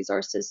any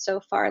resources so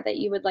far that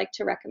you would like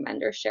to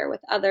recommend or share with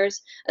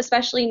others,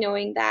 especially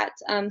knowing that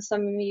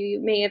some of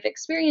you may have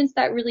experienced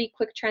that really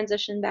quick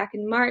transition back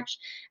in March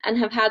and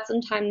have had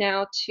some time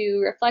now to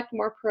reflect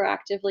more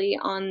proactively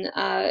on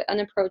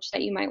an approach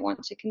that you might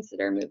want to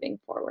consider moving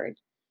forward.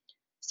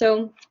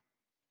 So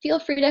feel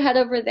free to head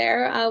over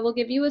there. We'll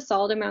give you a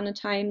solid amount of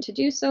time to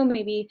do so,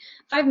 maybe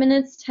 5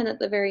 minutes, 10 at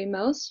the very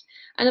most.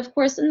 And of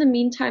course, in the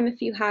meantime,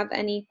 if you have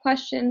any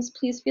questions,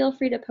 please feel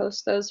free to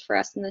post those for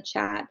us in the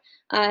chat.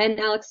 And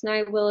Alex and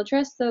I will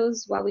address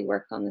those while we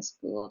work on this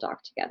Google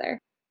Doc together.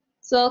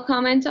 So I'll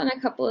comment on a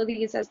couple of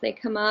these as they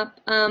come up.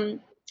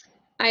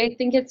 I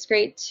think it's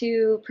great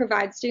to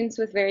provide students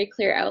with very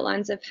clear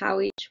outlines of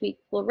how each week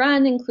will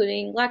run,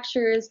 including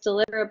lectures,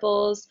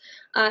 deliverables,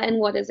 and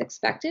what is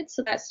expected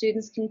so that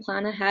students can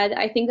plan ahead.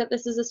 I think that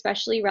this is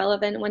especially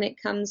relevant when it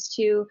comes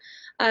to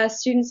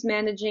students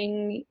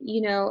managing,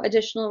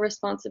 additional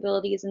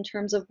responsibilities in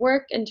terms of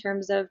work, in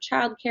terms of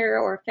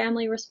childcare or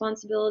family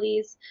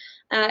responsibilities,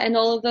 and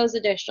all of those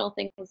additional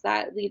things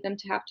that lead them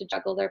to have to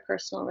juggle their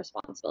personal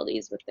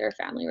responsibilities with their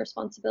family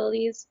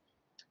responsibilities.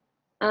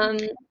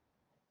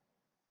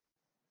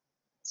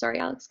 Sorry,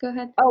 Alex, go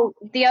ahead. Oh,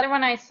 the other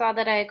one I saw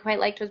that I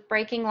quite liked was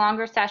breaking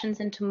longer sessions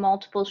into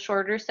multiple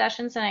shorter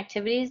sessions and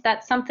activities.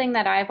 That's something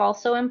that I've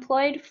also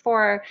employed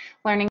for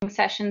learning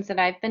sessions that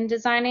I've been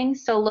designing.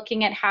 So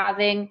looking at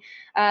having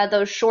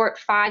those short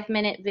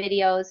 5-minute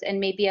videos and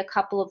maybe a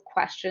couple of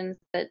questions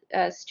that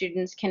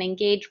students can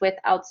engage with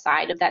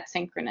outside of that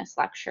synchronous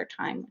lecture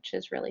time, which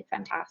is really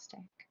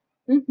fantastic.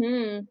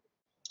 Mm-hmm.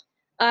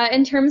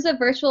 In terms of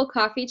virtual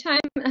coffee time,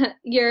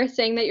 you're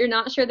saying that you're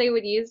not sure they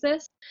would use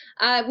this.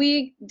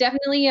 We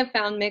definitely have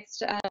found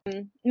mixed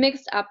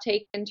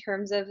uptake in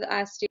terms of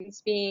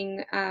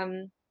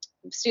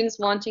students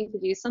wanting to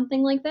do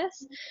something like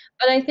this.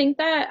 But I think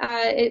that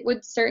it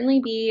would certainly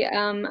be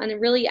a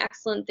really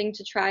excellent thing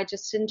to try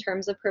just in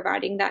terms of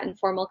providing that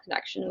informal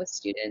connection with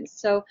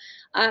students. So,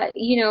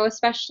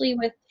 especially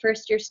with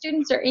first-year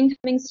students or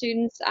incoming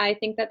students, I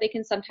think that they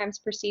can sometimes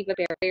perceive a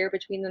barrier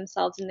between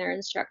themselves and their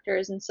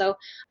instructors. And so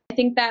I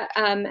think that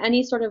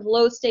any sort of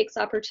low-stakes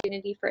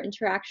opportunity for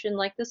interaction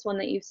like this one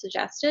that you've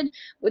suggested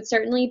would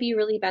certainly be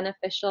really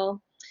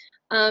beneficial.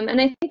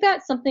 And I think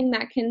that's something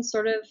that can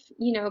sort of,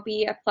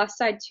 be a plus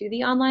side to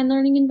the online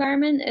learning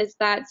environment is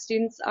that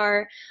students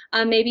are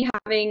maybe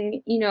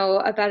having,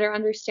 a better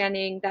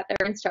understanding that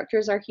their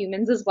instructors are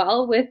humans as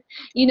well with,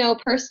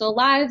 personal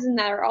lives and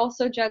that are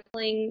also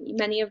juggling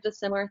many of the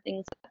similar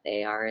things that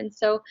they are. And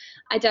so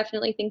I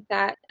definitely think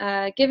that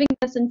giving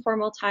this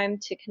informal time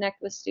to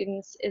connect with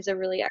students is a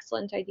really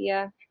excellent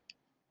idea.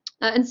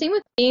 And same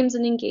with games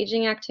and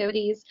engaging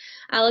activities.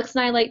 Alex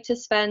and I like to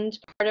spend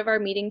part of our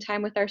meeting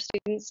time with our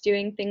students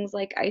doing things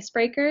like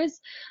icebreakers.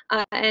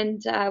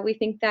 And we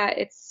think that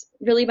it's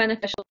really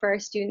beneficial for our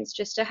students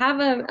just to have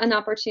an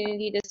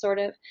opportunity to sort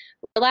of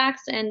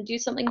relax and do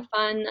something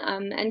fun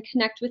and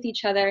connect with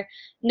each other,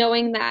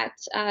 knowing that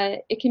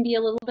it can be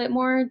a little bit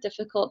more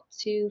difficult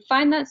to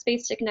find that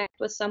space to connect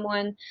with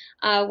someone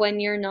when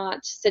you're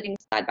not sitting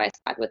side by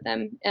side with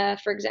them,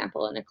 for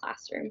example, in a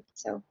classroom.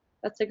 So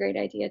that's a great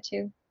idea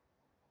too.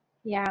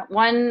 Yeah,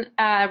 one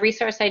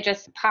resource I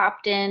just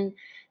popped in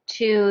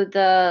to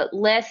the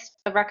list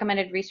of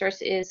recommended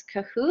resource is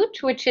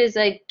Kahoot, which is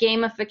a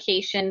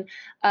gamification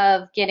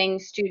of getting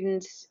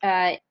students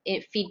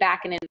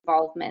feedback and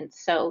involvement.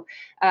 So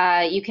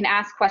you can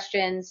ask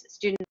questions,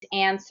 students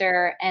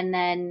answer, and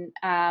then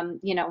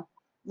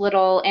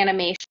little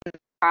animations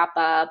pop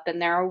up,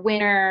 and there are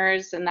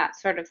winners and that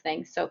sort of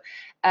thing. So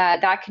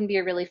that can be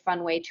a really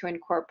fun way to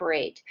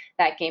incorporate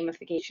that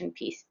gamification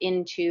piece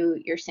into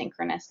your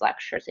synchronous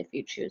lectures if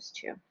you choose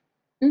to.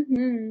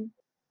 Mm-hmm.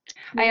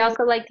 I Yeah.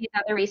 also like these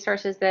other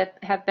resources that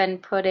have been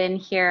put in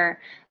here.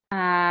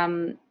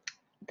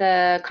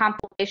 The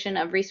compilation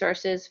of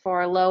resources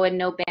for low and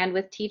no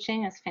bandwidth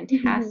teaching is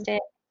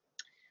fantastic.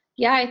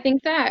 Yeah, I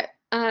think that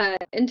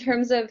in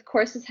terms of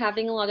courses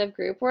having a lot of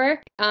group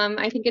work,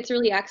 I think it's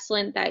really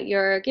excellent that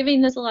you're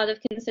giving this a lot of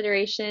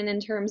consideration in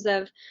terms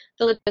of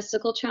the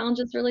logistical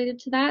challenges related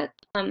to that.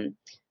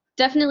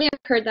 Definitely, I've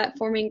heard that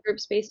forming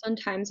groups based on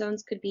time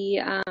zones could be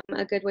a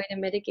good way to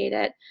mitigate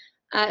it,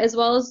 as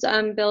well as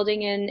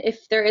building in,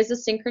 if there is a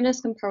synchronous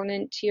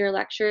component to your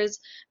lectures,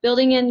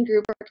 building in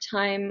group work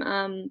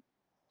time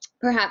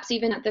perhaps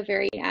even at the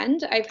very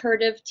end. I've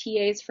heard of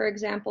TAs, for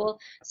example,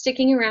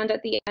 sticking around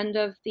at the end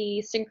of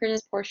the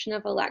synchronous portion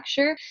of a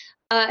lecture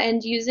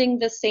and using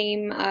the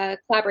same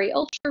Collaborate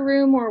Ultra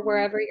room or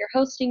wherever you're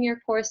hosting your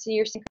course and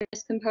your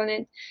synchronous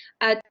component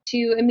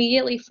to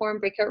immediately form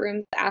breakout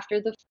rooms after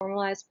the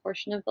formalized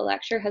portion of the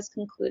lecture has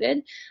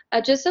concluded,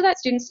 just so that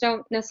students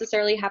don't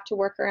necessarily have to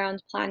work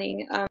around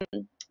planning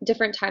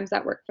different times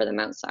that work for them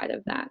outside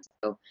of that.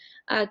 So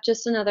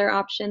just another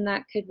option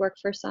that could work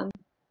for some.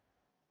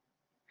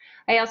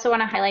 I also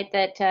want to highlight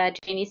that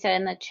Janie said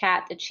in the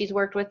chat that she's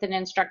worked with an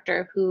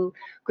instructor who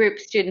grouped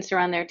students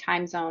around their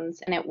time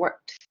zones, and it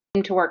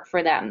seemed to work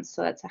for them.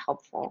 So that's a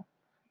helpful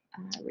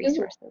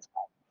resource as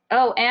well.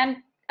 Oh, and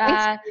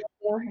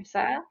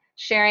Marissa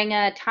sharing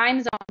a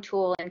time zone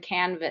tool in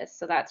Canvas.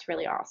 So that's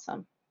really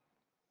awesome.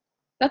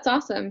 That's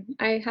awesome.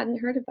 I hadn't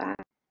heard of that.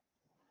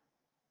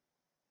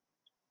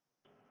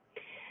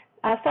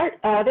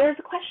 There's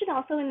a question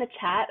also in the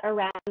chat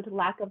around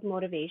lack of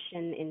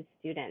motivation in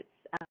students.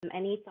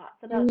 Any thoughts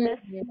about this,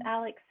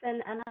 Alex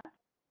and Anna?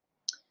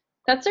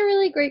 That's a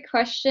really great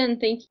question.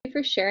 Thank you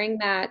for sharing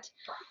that.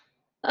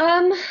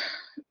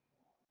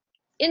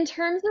 In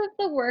terms of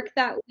the work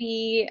that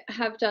we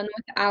have done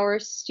with our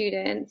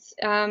students,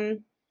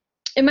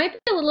 it might be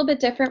a little bit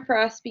different for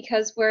us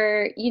because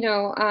we're,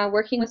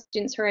 working with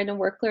students who are in a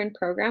work learn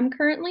program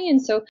currently,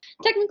 and so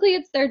technically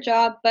it's their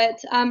job, but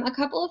a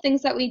couple of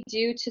things that we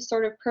do to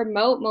sort of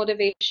promote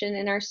motivation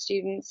in our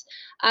students.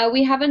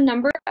 We have a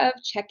number of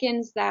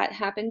check-ins that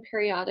happen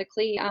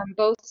periodically,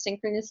 both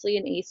synchronously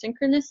and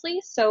asynchronously.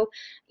 So,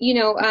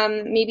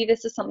 maybe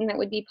this is something that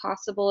would be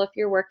possible if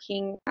you're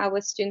working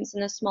with students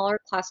in a smaller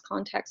class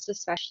context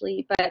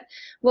especially, but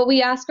what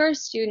we ask our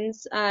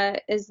students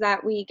is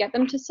that we get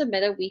them to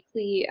submit a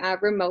weekly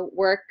remote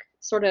work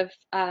sort of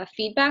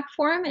feedback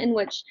form in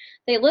which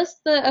they list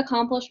the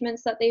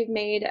accomplishments that they've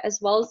made as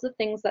well as the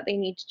things that they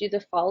need to do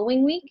the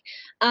following week,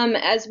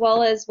 as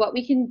well as what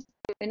we can do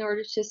in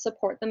order to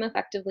support them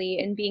effectively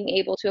in being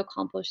able to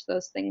accomplish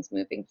those things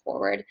moving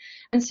forward.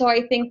 And so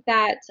I think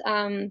that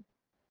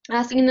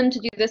asking them to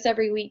do this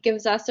every week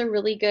gives us a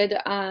really good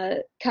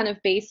kind of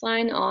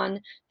baseline on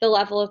the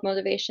level of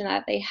motivation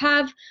that they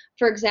have.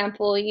 For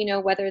example,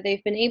 whether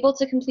they've been able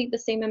to complete the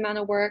same amount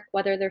of work,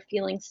 whether they're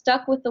feeling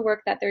stuck with the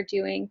work that they're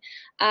doing.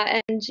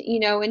 And,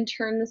 in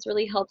turn, this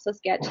really helps us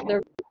get to the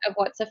root of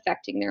what's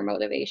affecting their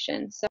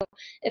motivation. So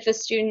if a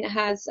student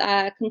has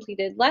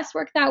completed less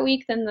work that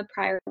week than the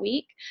prior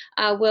week,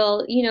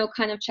 we'll,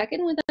 kind of check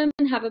in with them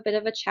and have a bit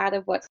of a chat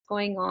of what's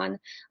going on.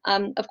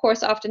 Of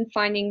course, often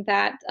finding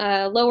that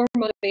lower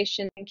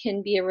motivation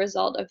can be a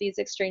result of these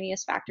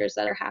extraneous factors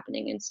that are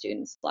happening in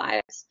students'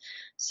 lives.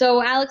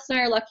 So Alex and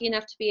I are lucky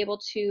enough to be able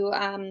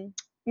to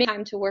make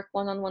time to work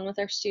one-on-one with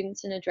our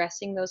students in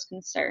addressing those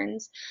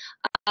concerns.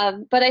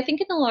 But I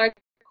think in a large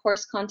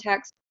course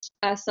context,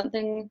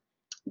 something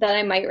that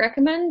I might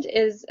recommend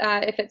is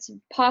if it's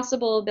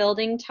possible,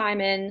 building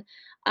time in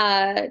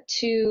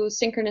to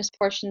synchronous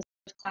portions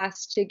of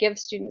class to give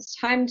students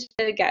time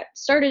to get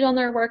started on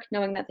their work,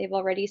 knowing that they've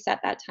already set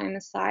that time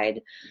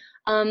aside.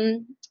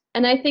 And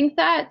I think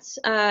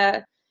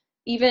that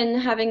even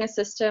having a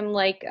system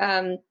like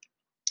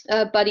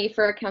a buddy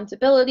for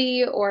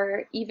accountability,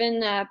 or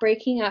even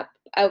breaking up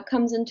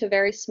outcomes into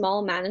very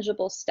small,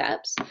 manageable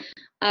steps,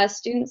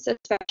 students,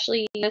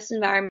 especially in this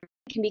environment,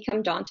 can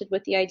become daunted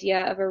with the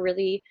idea of a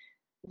really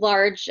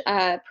large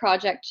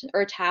project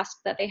or task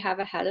that they have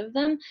ahead of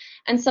them.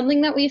 And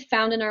something that we've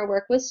found in our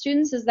work with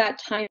students is that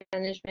time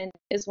management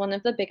is one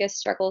of the biggest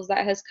struggles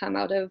that has come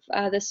out of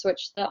the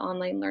switch to the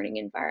online learning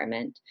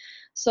environment.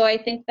 So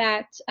I think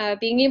that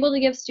being able to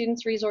give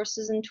students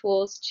resources and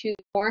tools to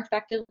more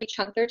effectively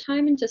chunk their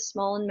time into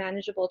small and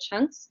manageable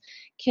chunks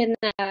can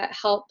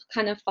help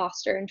kind of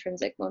foster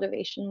intrinsic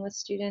motivation with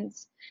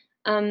students.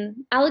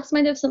 Alex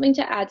might have something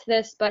to add to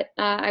this, but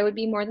I would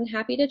be more than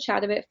happy to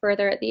chat a bit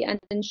further at the end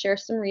and share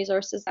some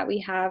resources that we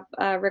have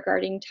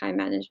regarding time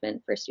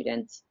management for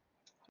students.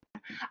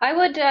 I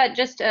would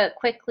just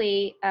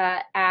quickly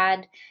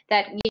add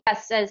that,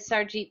 yes, as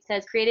Sarjeet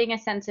says, creating a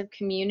sense of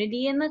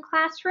community in the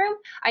classroom,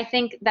 I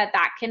think that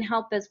can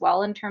help as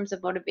well in terms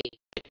of motivation.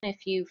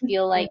 If you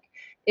feel like,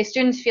 if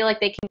students feel like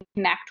they can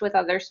connect with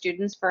other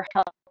students for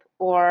help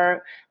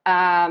or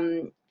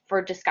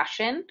for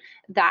discussion,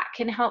 that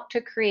can help to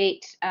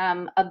create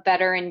a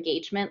better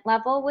engagement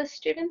level with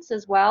students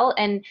as well.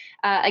 And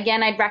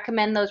again, I'd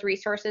recommend those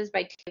resources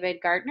by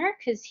David Gardner,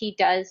 because he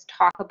does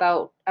talk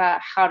about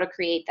how to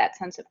create that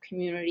sense of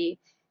community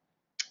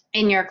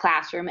in your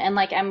classroom. And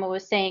like Emma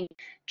was saying,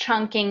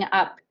 chunking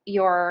up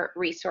your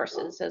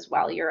resources as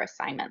well, your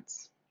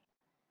assignments.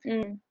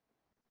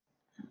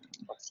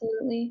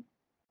 Absolutely.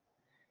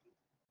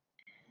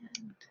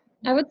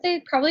 I would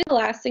say probably the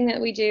last thing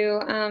that we do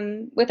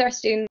with our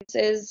students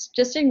is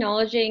just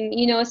acknowledging,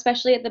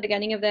 especially at the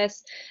beginning of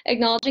this,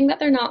 acknowledging that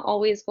they're not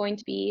always going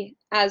to be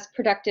as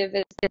productive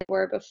as they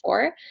were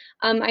before.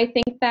 I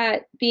think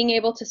that being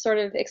able to sort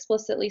of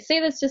explicitly say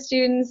this to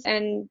students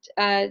and,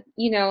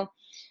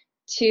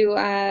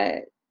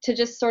 to to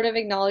just sort of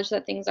acknowledge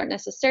that things aren't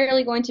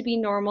necessarily going to be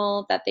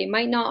normal, that they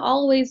might not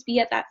always be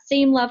at that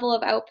same level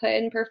of output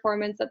and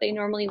performance that they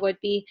normally would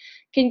be,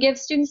 can give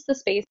students the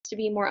space to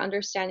be more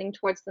understanding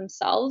towards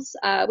themselves,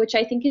 which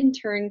I think in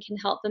turn can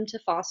help them to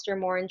foster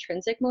more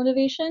intrinsic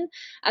motivation,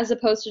 as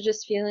opposed to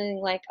just feeling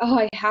like, oh,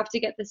 I have to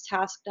get this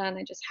task done,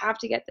 I just have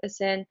to get this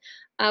in,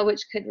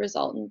 which could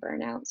result in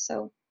burnout.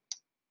 So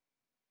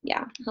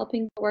yeah,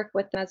 helping to work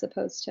with them as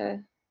opposed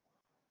to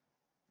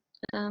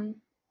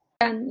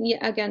and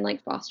yeah, again,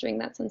 like fostering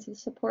that sense of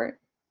support.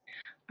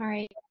 All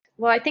right.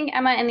 Well, I think,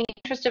 Emma, in the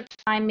interest of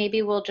time,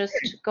 maybe we'll just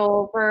go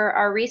over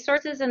our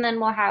resources and then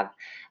we'll have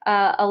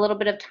a little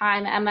bit of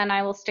time. Emma and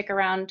I will stick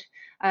around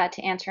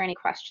to answer any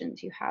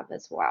questions you have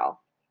as well.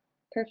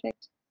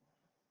 Perfect.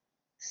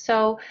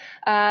 So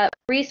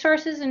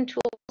resources and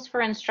tools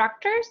for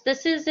instructors.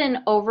 This is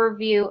an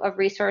overview of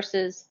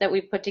resources that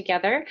we've put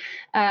together.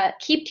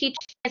 Keep Teaching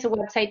is a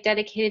website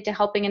dedicated to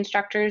helping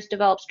instructors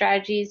develop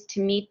strategies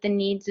to meet the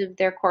needs of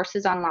their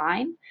courses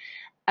online.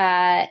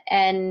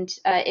 And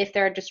if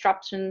there are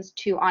disruptions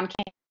to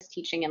on-campus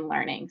teaching and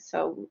learning.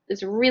 So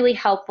it's really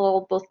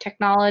helpful, both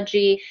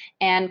technology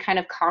and kind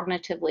of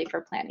cognitively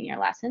for planning your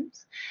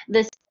lessons.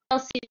 The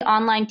CLC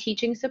Online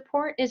Teaching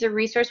Support is a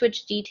resource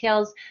which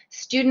details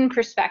student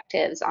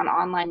perspectives on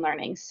online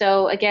learning.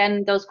 So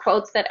again, those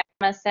quotes that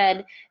Emma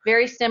said,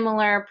 very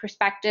similar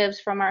perspectives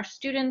from our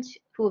students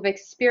who have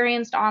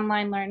experienced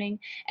online learning,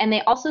 and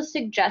they also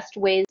suggest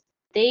ways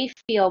they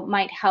feel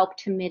might help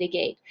to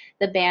mitigate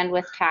the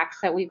bandwidth tax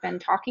that we've been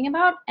talking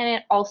about, and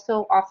it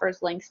also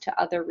offers links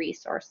to other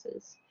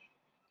resources.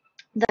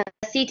 The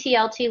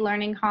CTLT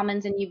Learning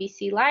Commons and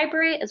UBC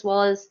Library, as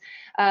well as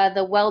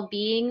the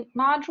Wellbeing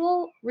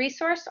module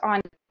resource on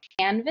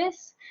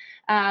Canvas,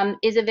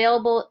 is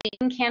available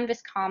in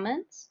Canvas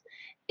Commons.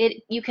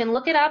 You can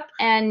look it up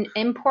and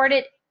import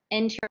it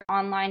into your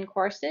online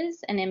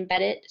courses and embed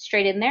it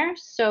straight in there.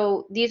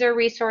 So these are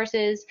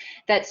resources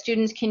that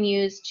students can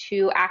use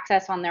to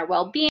access on their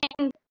well-being,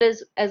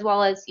 as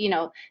well as, you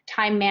know,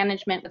 time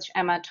management, which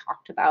Emma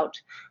talked about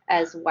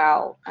as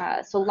well.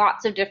 So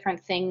lots of different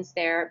things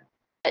there.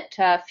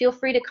 But feel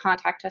free to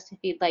contact us if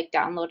you'd like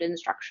download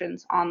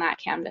instructions on that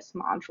Canvas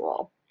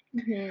module.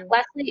 Mm-hmm.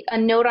 Lastly, a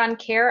note on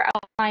care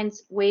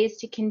outlines ways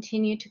to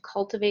continue to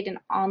cultivate an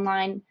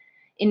online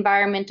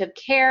environment of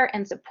care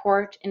and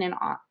support in an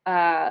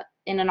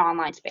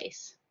online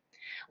space.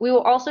 We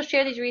will also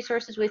share these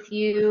resources with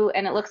you,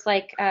 and it looks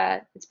like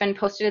it's been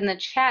posted in the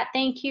chat.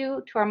 Thank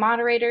you to our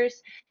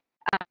moderators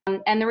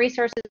and the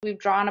resources we've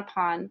drawn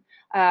upon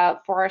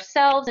for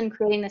ourselves in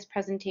creating this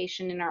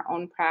presentation in our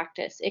own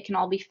practice. It can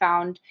all be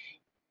found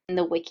in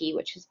the wiki,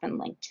 which has been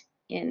linked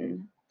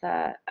in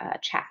the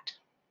chat.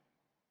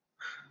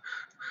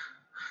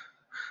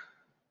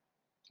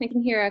 I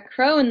can hear a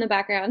crow in the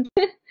background.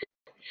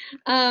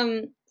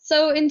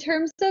 So in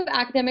terms of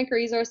academic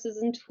resources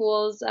and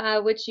tools,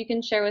 which you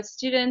can share with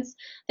students,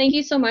 thank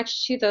you so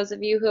much to those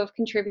of you who have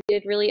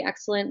contributed really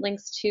excellent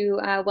links to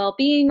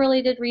well-being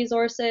related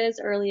resources,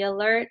 early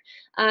alert,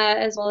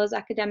 as well as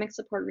academic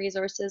support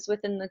resources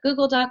within the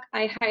Google Doc.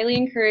 I highly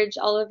encourage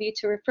all of you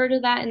to refer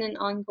to that in an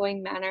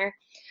ongoing manner.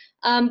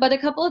 But a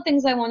couple of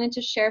things I wanted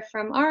to share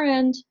from our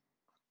end.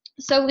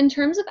 So in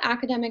terms of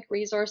academic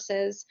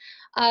resources,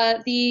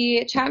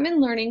 the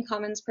Chapman Learning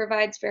Commons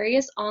provides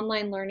various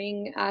online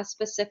learning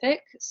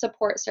specific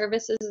support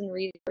services and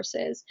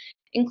resources,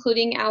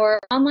 including our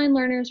Online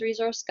Learners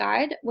Resource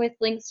Guide with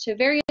links to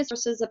various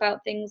sources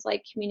about things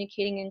like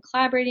communicating and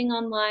collaborating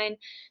online,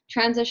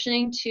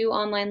 transitioning to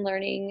online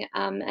learning,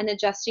 and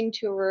adjusting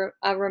to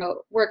a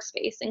remote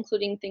workspace,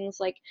 including things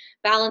like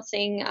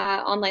balancing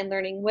online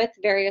learning with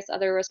various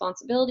other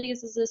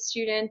responsibilities as a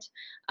student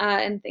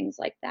and things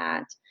like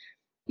that.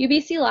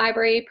 UBC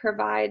Library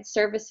provides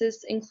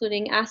services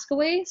including Ask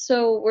Away,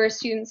 so where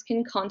students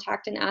can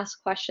contact and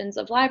ask questions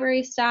of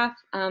library staff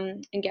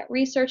and get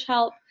research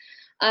help.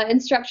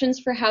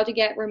 Instructions for how to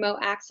get remote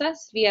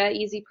access via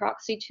easy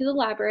proxy to the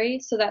library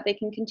so that they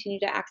can continue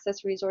to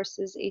access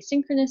resources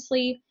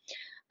asynchronously.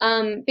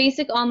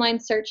 Basic online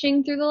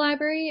searching through the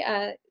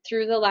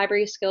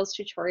library skills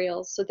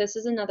tutorials. So this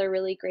is another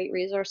really great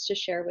resource to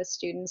share with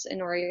students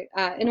in order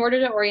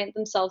to orient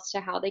themselves to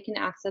how they can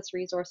access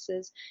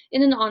resources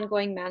in an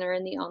ongoing manner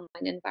in the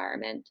online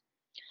environment.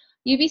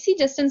 UBC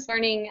Distance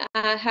Learning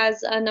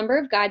has a number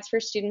of guides for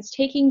students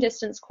taking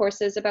distance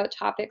courses about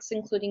topics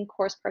including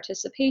course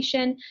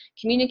participation,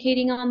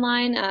 communicating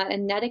online,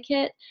 and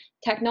netiquette,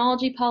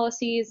 technology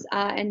policies,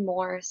 and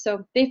more.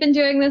 So they've been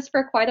doing this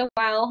for quite a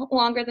while,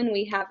 longer than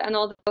we have. And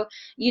although,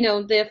 you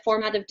know, the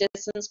format of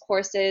distance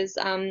courses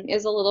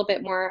is a little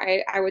bit more,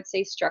 I would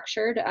say,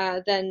 structured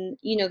than,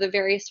 you know, the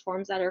various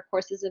forms that our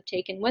courses have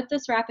taken with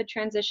this rapid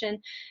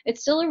transition,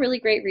 it's still a really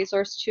great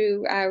resource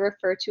to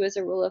refer to as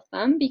a rule of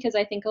thumb, because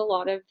I think a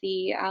lot of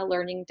the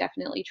learning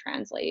definitely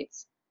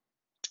translates,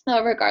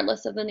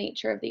 regardless of the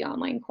nature of the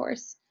online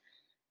course.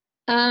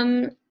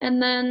 And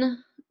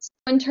then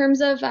in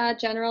terms of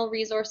general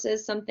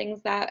resources, some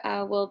things that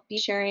we'll be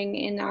sharing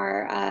in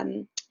our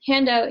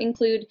handout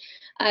include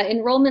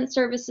enrollment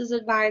services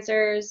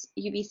advisors,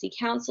 UBC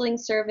counseling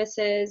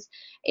services,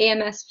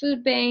 AMS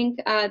Food Bank,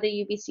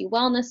 the UBC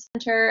Wellness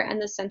Center,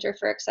 and the Center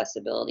for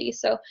Accessibility.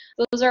 So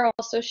those are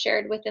also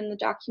shared within the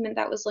document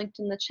that was linked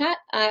in the chat,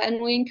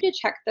 and we encourage you to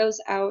check those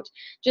out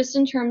just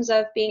in terms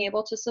of being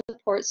able to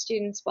support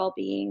students'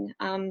 well-being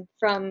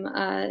from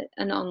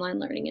an online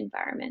learning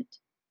environment.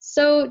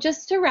 So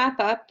just to wrap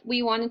up,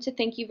 we wanted to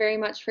thank you very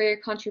much for your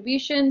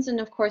contributions and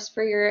of course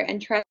for your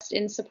interest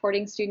in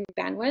supporting student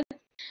bandwidth.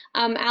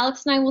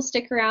 Alex and I will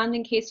stick around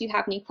in case you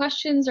have any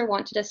questions or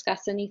want to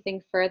discuss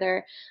anything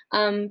further.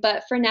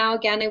 But for now,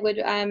 again, I would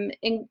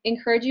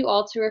encourage you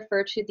all to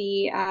refer to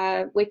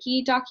the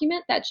wiki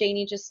document that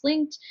Janie just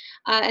linked.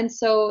 And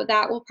so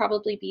that will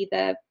probably be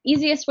the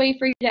easiest way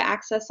for you to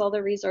access all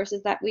the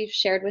resources that we've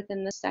shared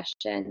within the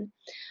session.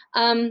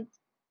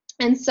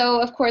 And so,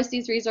 of course,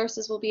 these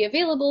resources will be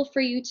available for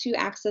you to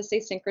access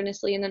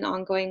asynchronously in an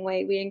ongoing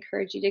way. We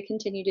encourage you to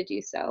continue to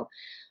do so.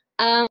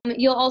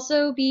 You'll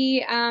also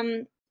be,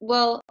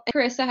 well,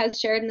 Carissa has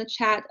shared in the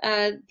chat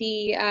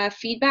the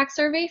feedback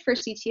survey for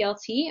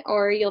CTLT,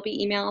 or you'll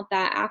be emailed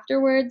that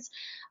afterwards.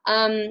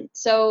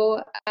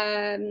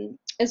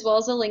 As well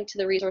as a link to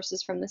the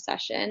resources from the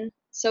session.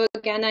 So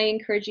again, I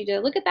encourage you to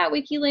look at that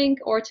wiki link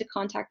or to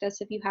contact us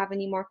if you have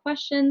any more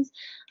questions.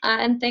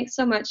 And thanks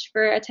so much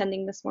for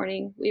attending this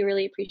morning. We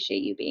really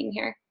appreciate you being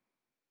here.